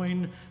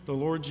knowing the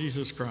Lord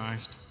Jesus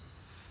Christ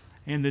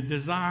and the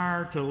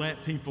desire to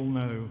let people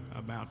know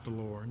about the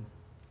Lord.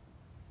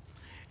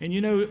 And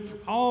you know,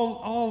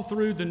 all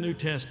through the New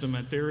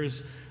Testament, there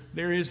is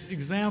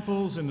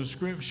examples in the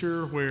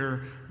Scripture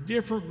where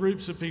different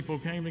groups of people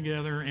came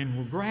together and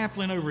were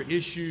grappling over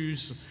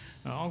issues,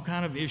 all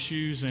kind of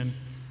issues, and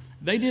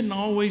they didn't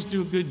always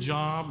do a good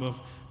job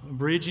of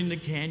bridging the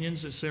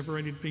canyons that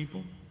separated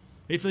people.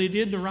 If they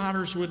did, the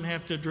writers wouldn't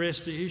have to address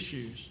the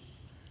issues.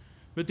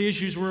 But the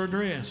issues were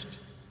addressed.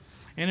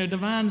 And a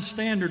divine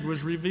standard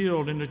was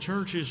revealed, and the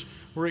churches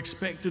were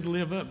expected to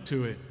live up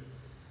to it.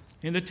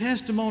 And the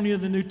testimony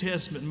of the New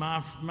Testament, in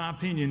my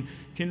opinion,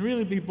 can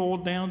really be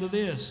boiled down to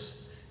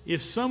this.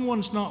 If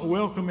someone's not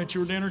welcome at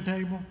your dinner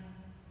table,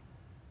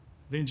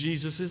 then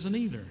Jesus isn't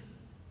either.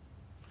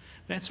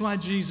 That's why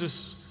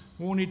Jesus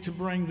wanted to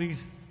bring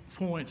these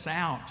points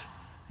out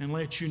and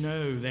let you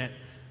know that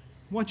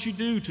what you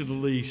do to the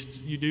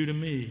least, you do to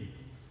me.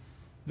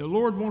 The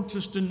Lord wants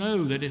us to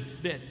know that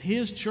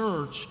His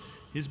church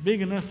is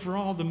big enough for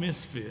all the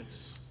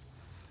misfits.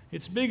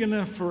 It's big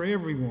enough for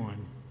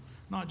everyone,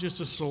 not just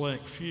a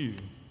select few.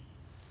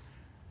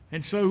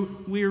 And so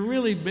we are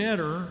really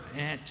better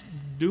at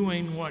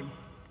doing what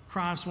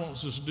Christ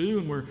wants us to do,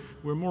 and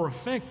we're more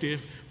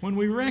effective when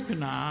we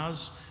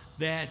recognize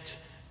that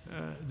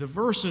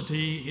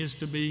diversity is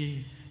to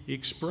be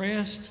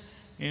expressed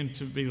and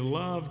to be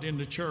loved in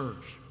the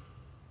church.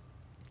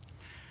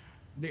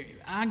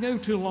 I go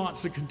to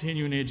lots of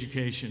continuing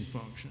education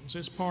functions.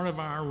 It's part of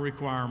our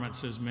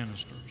requirements as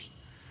ministers.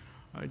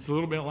 It's a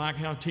little bit like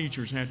how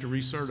teachers have to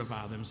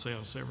recertify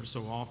themselves every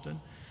so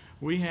often.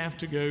 We have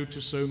to go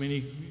to so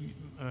many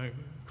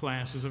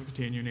classes of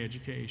continuing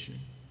education.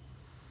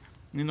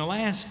 In the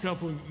last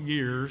couple of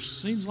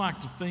years, seems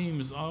like the theme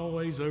is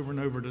always over and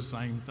over the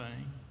same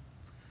thing.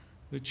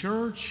 The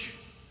church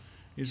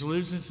is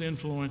losing its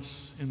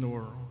influence in the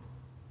world.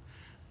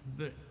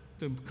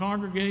 The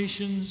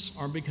congregations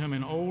are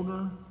becoming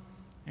older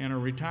and are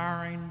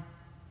retiring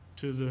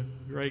to the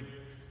great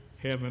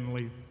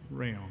heavenly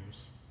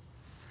realms.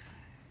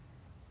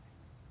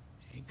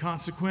 And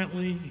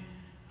consequently,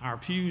 our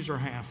pews are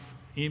half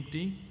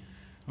empty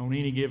on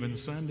any given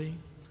Sunday,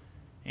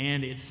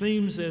 and it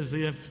seems as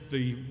if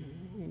the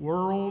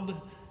world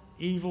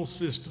evil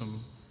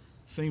system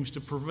seems to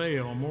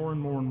prevail more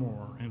and more and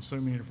more in so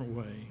many different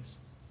ways.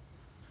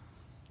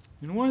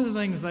 And one of the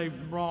things they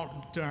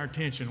brought to our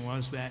attention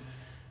was that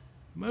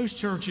most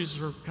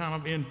churches are kind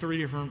of in three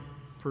different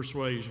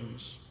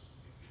persuasions.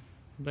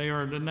 They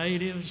are the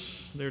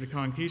natives, they're the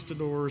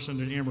conquistadors, and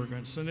the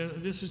immigrants. And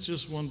this is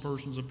just one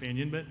person's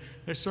opinion, but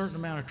there's a certain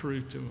amount of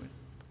truth to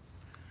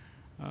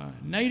it.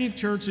 Native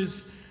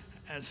churches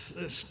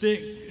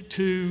stick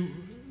to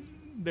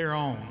their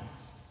own.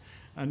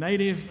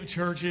 Native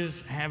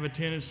churches have a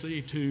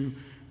tendency to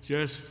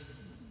just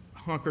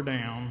hunker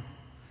down,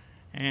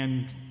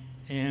 and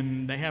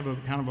they have a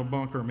kind of a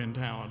bunker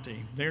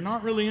mentality. They're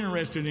not really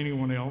interested in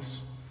anyone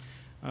else.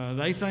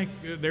 They think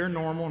they're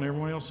normal and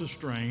everyone else is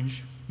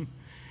strange.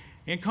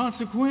 And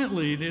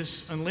consequently,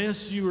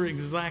 unless you are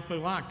exactly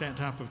like that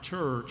type of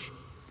church,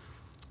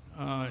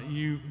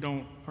 you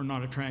are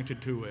not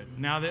attracted to it.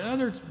 Now, the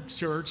other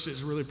church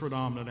that's really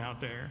predominant out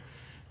there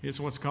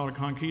is what's called a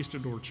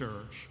conquistador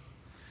church.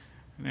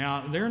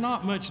 Now, they're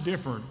not much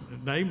different.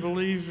 They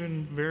believe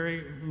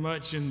very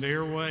much in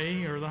their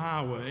way or the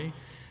highway,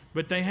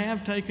 but they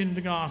have taken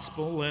the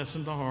gospel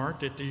lesson to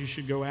heart that you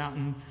should go out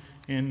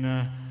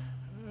and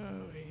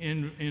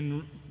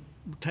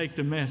take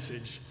the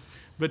message.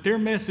 But their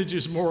message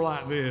is more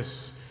like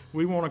this: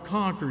 we want to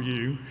conquer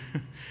you.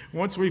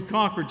 Once we've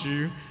conquered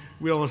you,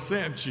 we'll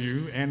accept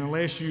you, and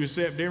unless you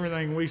accept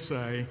everything we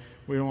say,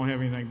 we don't have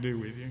anything to do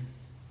with you.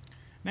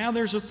 Now,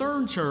 there's a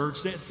third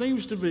church that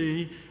seems to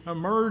be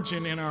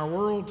emerging in our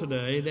world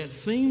today, that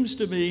seems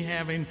to be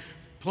having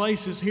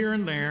places here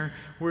and there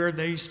where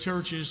these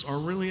churches are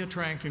really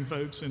attracting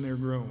folks and they're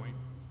growing.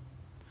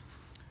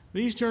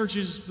 These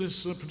churches,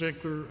 this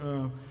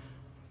particular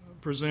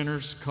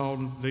presenter's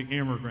called the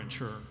immigrant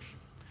church.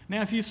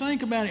 Now, if you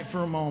think about it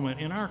for a moment,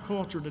 in our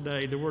culture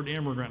today, the word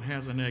immigrant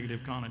has a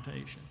negative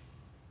connotation.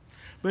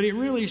 But it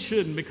really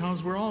shouldn't,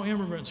 because we're all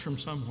immigrants from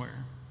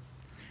somewhere.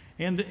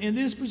 And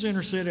this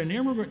presenter said an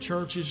immigrant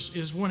church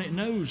is when it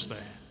knows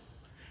that.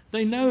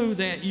 They know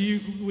that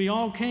we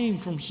all came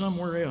from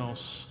somewhere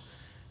else,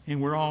 and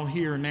we're all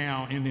here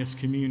now in this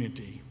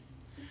community.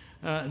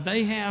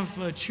 They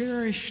have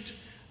cherished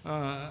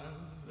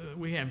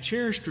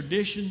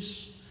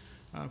traditions,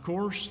 of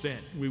course, that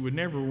we would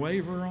never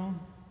waver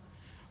on.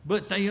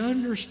 But they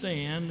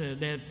understand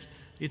that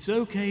it's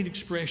okay to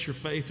express your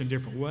faith in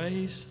different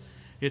ways.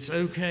 It's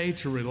okay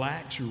to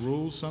relax your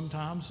rules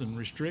sometimes and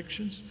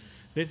restrictions.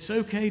 It's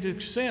okay to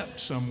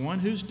accept someone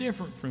who's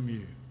different from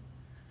you.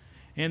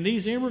 And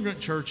these immigrant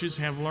churches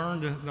have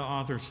learned, the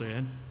author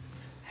said,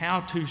 how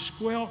to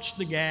squelch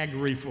the gag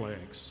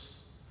reflex.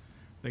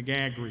 The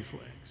gag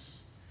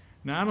reflex.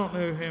 Now, I don't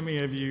know how many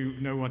of you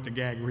know what the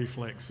gag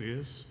reflex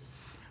is,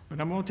 but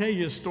I'm going to tell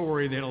you a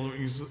story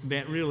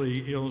that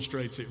really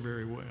illustrates it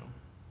very well.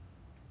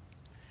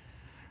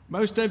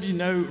 Most of you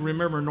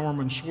remember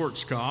Norman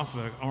Schwarzkopf,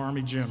 an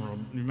Army general.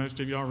 Most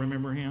of y'all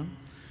remember him?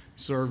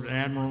 Served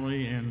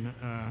admirably in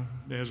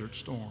Desert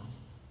Storm.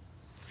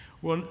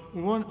 Well,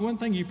 one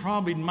thing you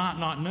probably might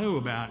not know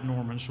about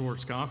Norman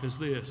Schwarzkopf is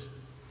this.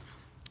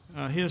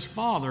 His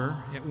father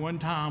at one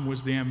time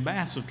was the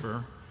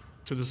ambassador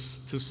to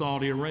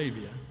Saudi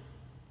Arabia.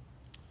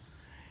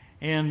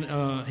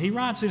 And he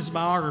writes in his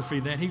biography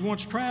that he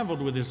once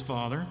traveled with his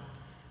father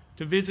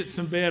to visit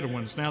some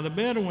Bedouins. Now, the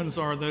Bedouins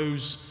are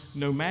those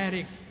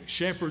nomadic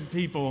shepherd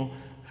people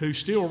who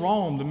still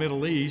roam the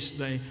Middle East.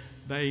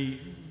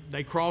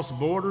 They cross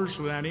borders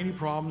without any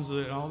problems.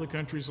 All the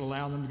countries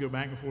allow them to go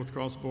back and forth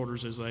across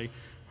borders as they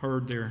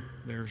herd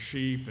their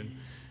sheep and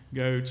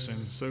goats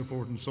and so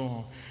forth and so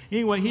on.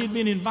 Anyway, he had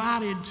been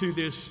invited to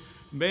this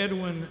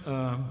Bedouin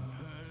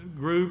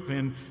group,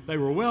 and they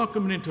were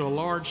welcomed into a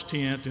large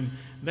tent, and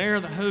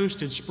there the host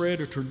had spread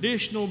a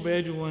traditional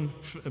Bedouin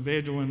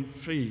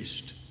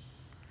feast.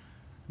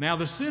 Now,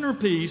 the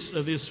centerpiece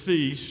of this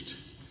feast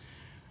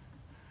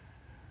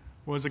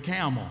was a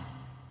camel.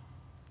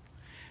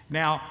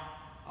 Now,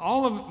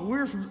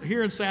 we're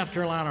here in South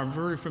Carolina are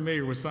very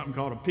familiar with something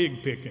called a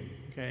pig picking,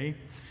 okay?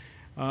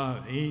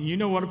 You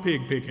know what a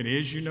pig picking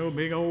is. You know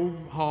big old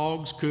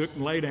hogs cooked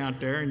and laid out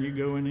there, and you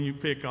go in and you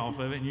pick off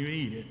of it and you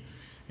eat it.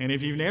 And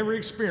if you've never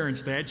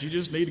experienced that, you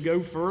just need to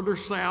go further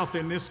south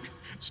in this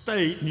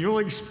state and you'll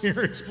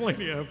experience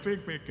plenty of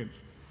pig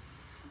pickings.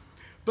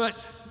 But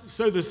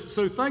so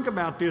think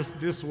about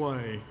this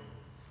way.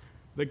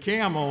 The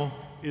camel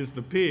is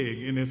the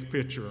pig in this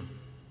picture.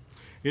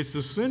 It's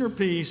the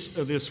centerpiece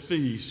of this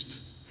feast.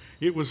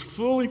 It was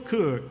fully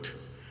cooked,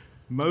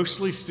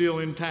 mostly still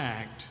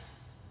intact.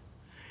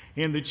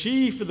 And the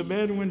chief of the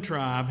Bedouin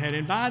tribe had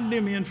invited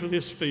them in for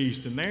this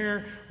feast, and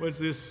there was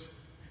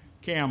this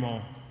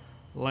camel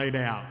laid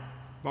out,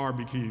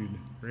 barbecued,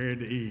 ready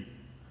to eat.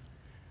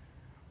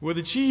 Well,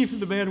 the chief of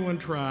the Bedouin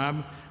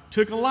tribe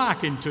took a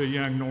liking to a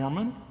young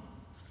Norman,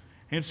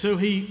 and so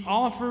he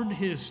offered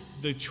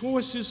the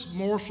choicest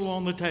morsel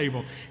on the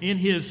table in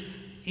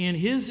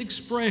his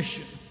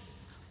expression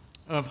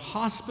of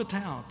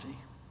hospitality,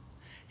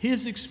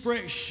 his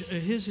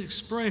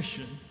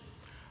expression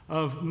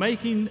of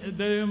making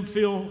them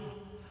feel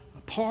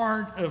a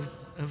part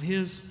of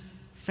his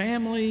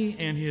family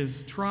and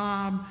his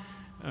tribe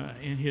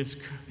and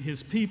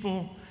his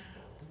people.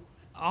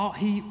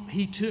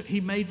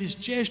 He made this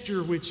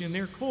gesture, which in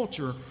their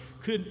culture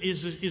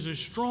is a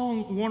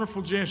strong,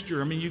 wonderful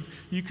gesture. I mean,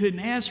 you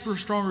couldn't ask for a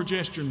stronger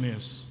gesture than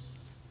this.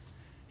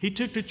 He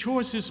took the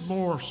choicest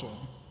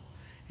morsel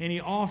and he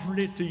offered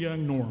it to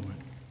young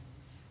Norman.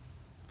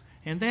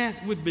 And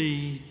that would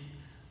be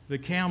the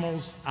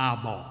camel's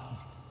eyeball.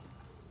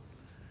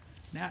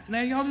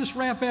 Now y'all just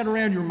wrap that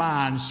around your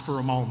minds for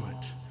a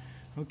moment,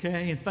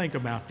 okay, and think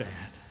about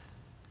that.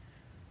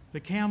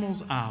 The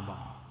camel's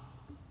eyeball.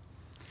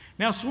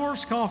 Now,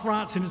 Schwarzkopf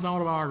writes in his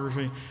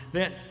autobiography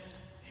that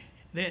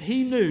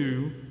he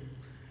knew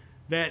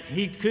that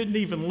he couldn't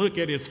even look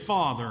at his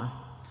father,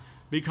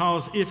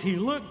 because if he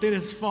looked at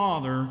his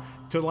father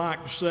to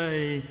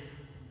say,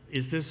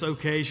 is this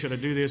okay? Should I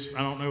do this?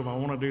 I don't know if I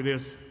want to do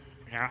this.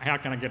 How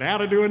can I get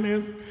out of doing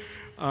this?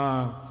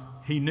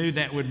 He knew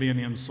that would be an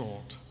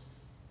insult.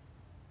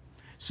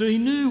 So he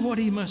knew what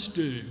he must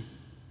do.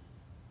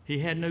 He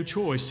had no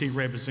choice. He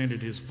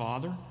represented his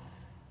father.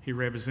 He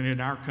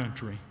represented our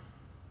country.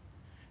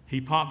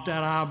 He popped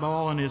that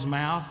eyeball in his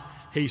mouth.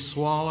 He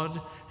swallowed.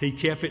 He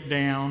kept it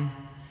down.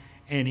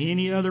 And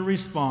any other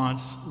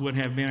response would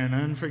have been an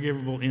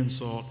unforgivable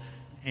insult.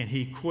 And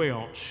he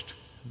quelched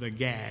the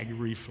gag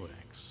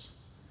reflex.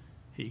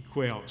 He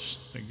quelched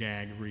the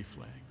gag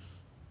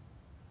reflex.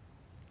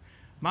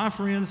 My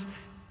friends,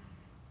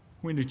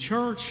 when the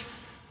church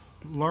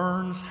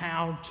learns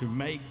how to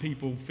make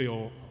people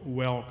feel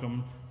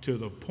welcome to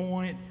the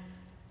point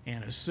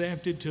and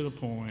accepted to the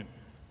point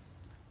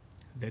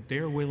that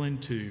they're willing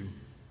to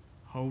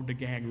hold the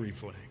gag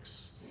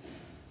reflex.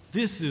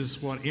 This is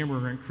what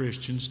immigrant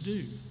Christians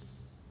do.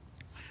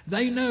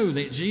 They know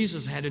that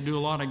Jesus had to do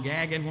a lot of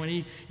gagging when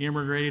he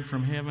immigrated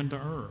from heaven to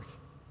earth.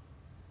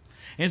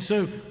 And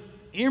so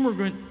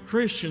immigrant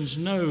Christians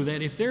know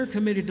that if they're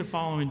committed to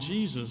following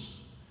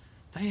Jesus,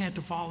 they have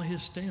to follow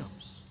his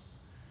steps.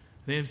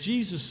 That if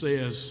Jesus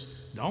says,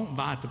 don't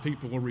invite the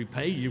people who will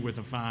repay you with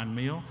a fine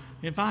meal,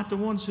 invite the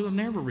ones who will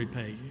never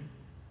repay you.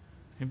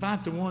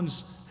 Invite the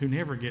ones who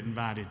never get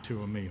invited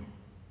to a meal.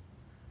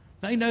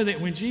 They know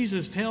that when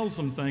Jesus tells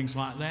them things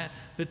like that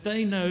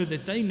they know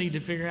that they need to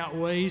figure out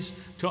ways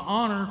to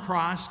honor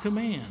Christ's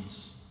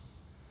commands,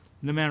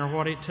 no matter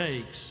what it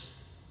takes.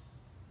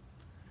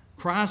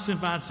 Christ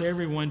invites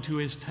everyone to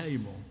his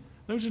table.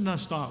 Those are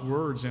not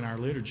words in our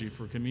liturgy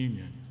for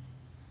communion.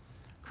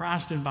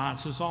 Christ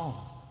invites us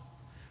all.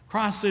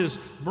 Christ says,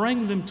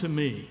 bring them to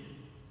me.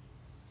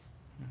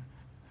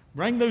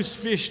 Bring those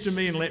fish to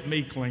me and let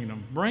me clean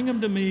them. Bring them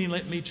to me and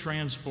let me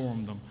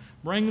transform them.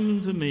 Bring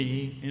them to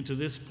me into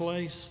this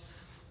place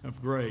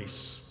of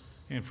grace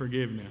and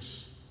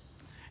forgiveness.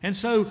 And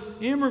so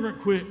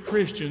immigrant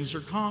Christians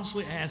are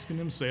constantly asking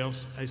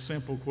themselves a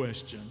simple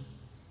question.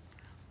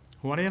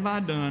 What have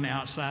I done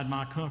outside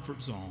my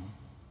comfort zone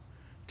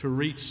to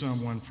reach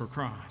someone for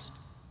Christ?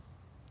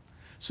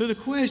 So the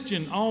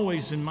question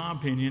always, in my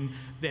opinion,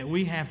 that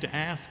we have to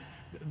ask,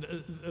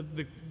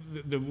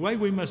 the way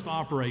we must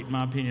operate, in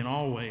my opinion,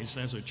 always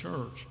as a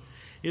church,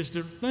 is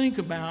to think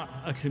about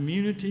a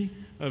community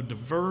of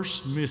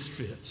diverse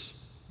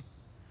misfits.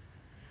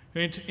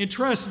 And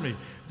trust me,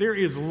 there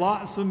is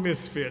lots of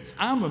misfits.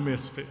 I'm a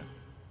misfit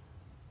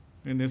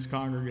in this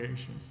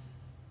congregation.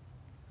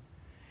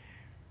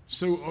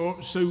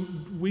 So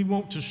we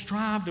want to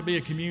strive to be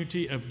a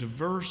community of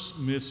diverse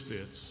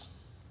misfits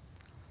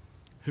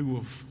who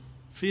will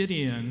fit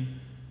in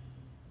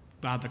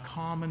by the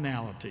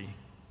commonality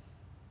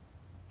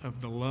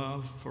of the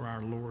love for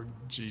our Lord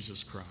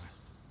Jesus Christ.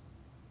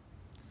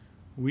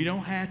 We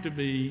don't have to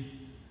be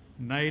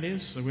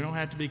natives, and we don't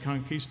have to be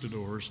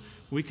conquistadors.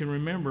 We can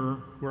remember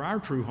where our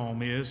true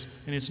home is,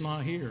 and it's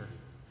not here.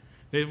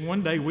 That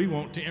one day we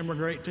want to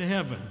immigrate to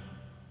heaven.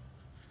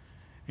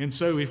 And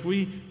so if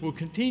we will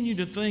continue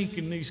to think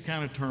in these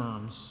kind of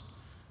terms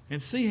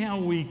and see how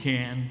we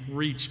can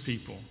reach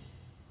people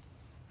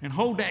and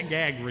hold that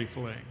gag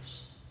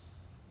reflex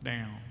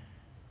down,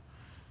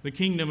 the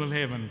kingdom of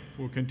heaven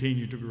will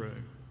continue to grow.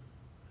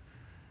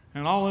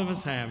 And all of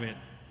us have it,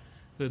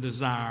 the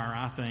desire,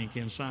 I think,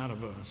 inside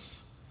of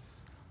us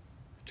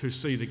to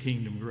see the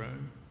kingdom grow.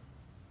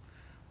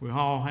 We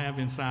all have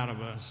inside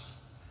of us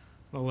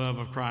the love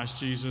of Christ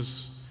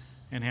Jesus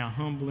and how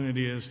humbling it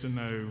is to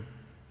know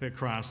that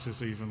Christ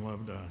has even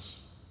loved us.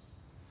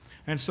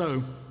 And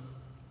so,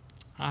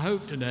 I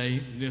hope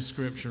today this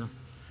scripture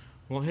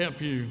will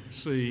help you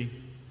see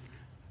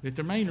that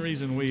the main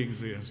reason we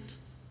exist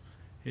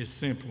is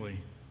simply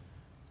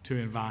to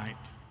invite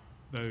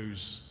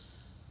those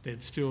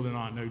that still do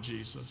not know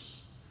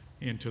Jesus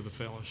into the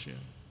fellowship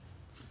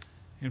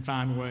and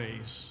find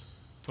ways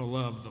to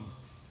love them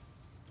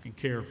and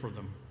care for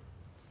them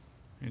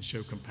and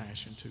show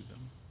compassion to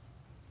them.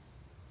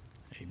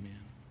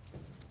 Amen.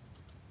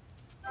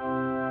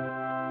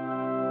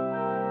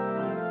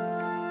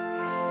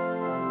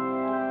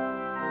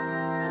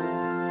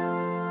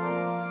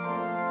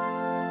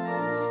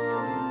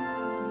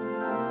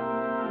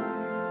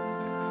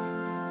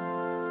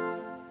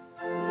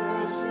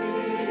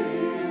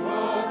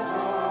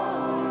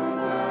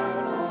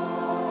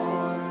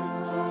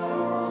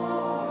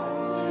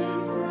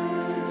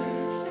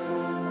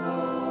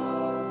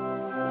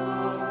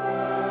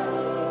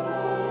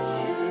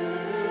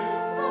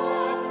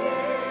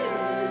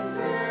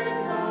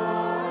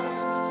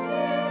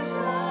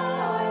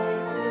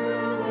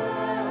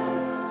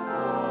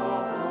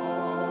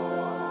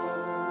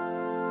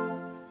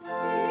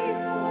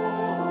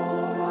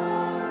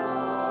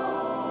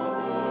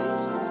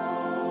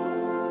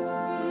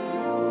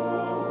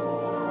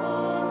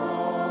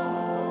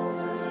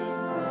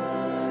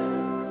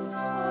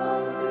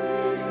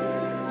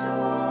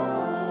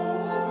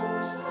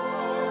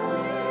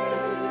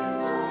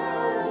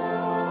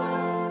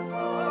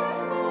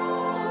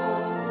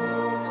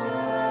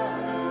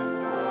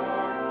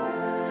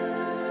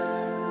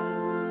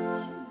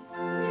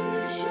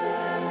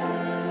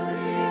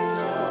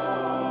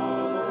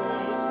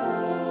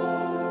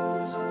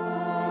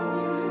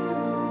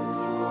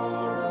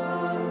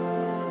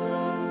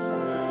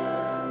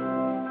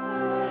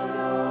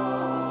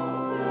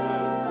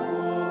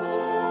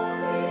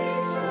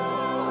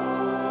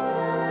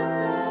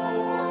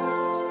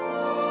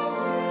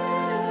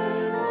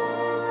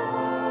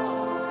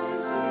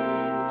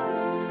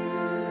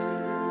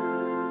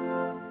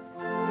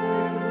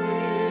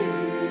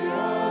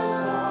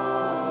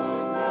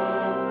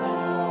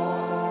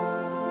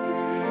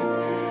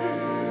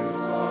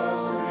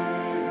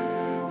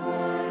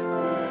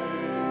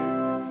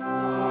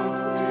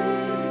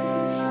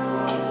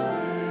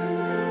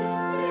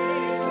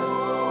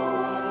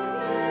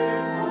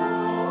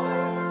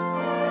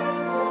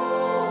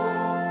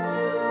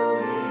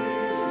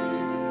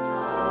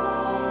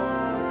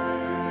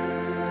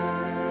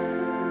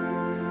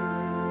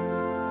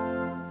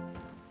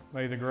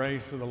 May the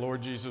grace of the Lord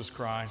Jesus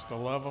Christ, the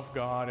love of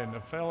God, and the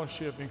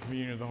fellowship and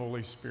communion of the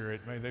Holy Spirit,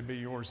 may they be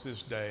yours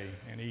this day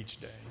and each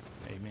day.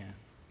 Amen.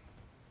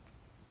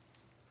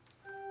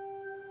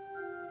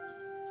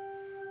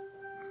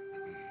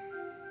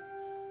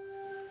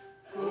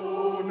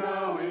 Go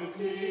now in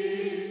peace.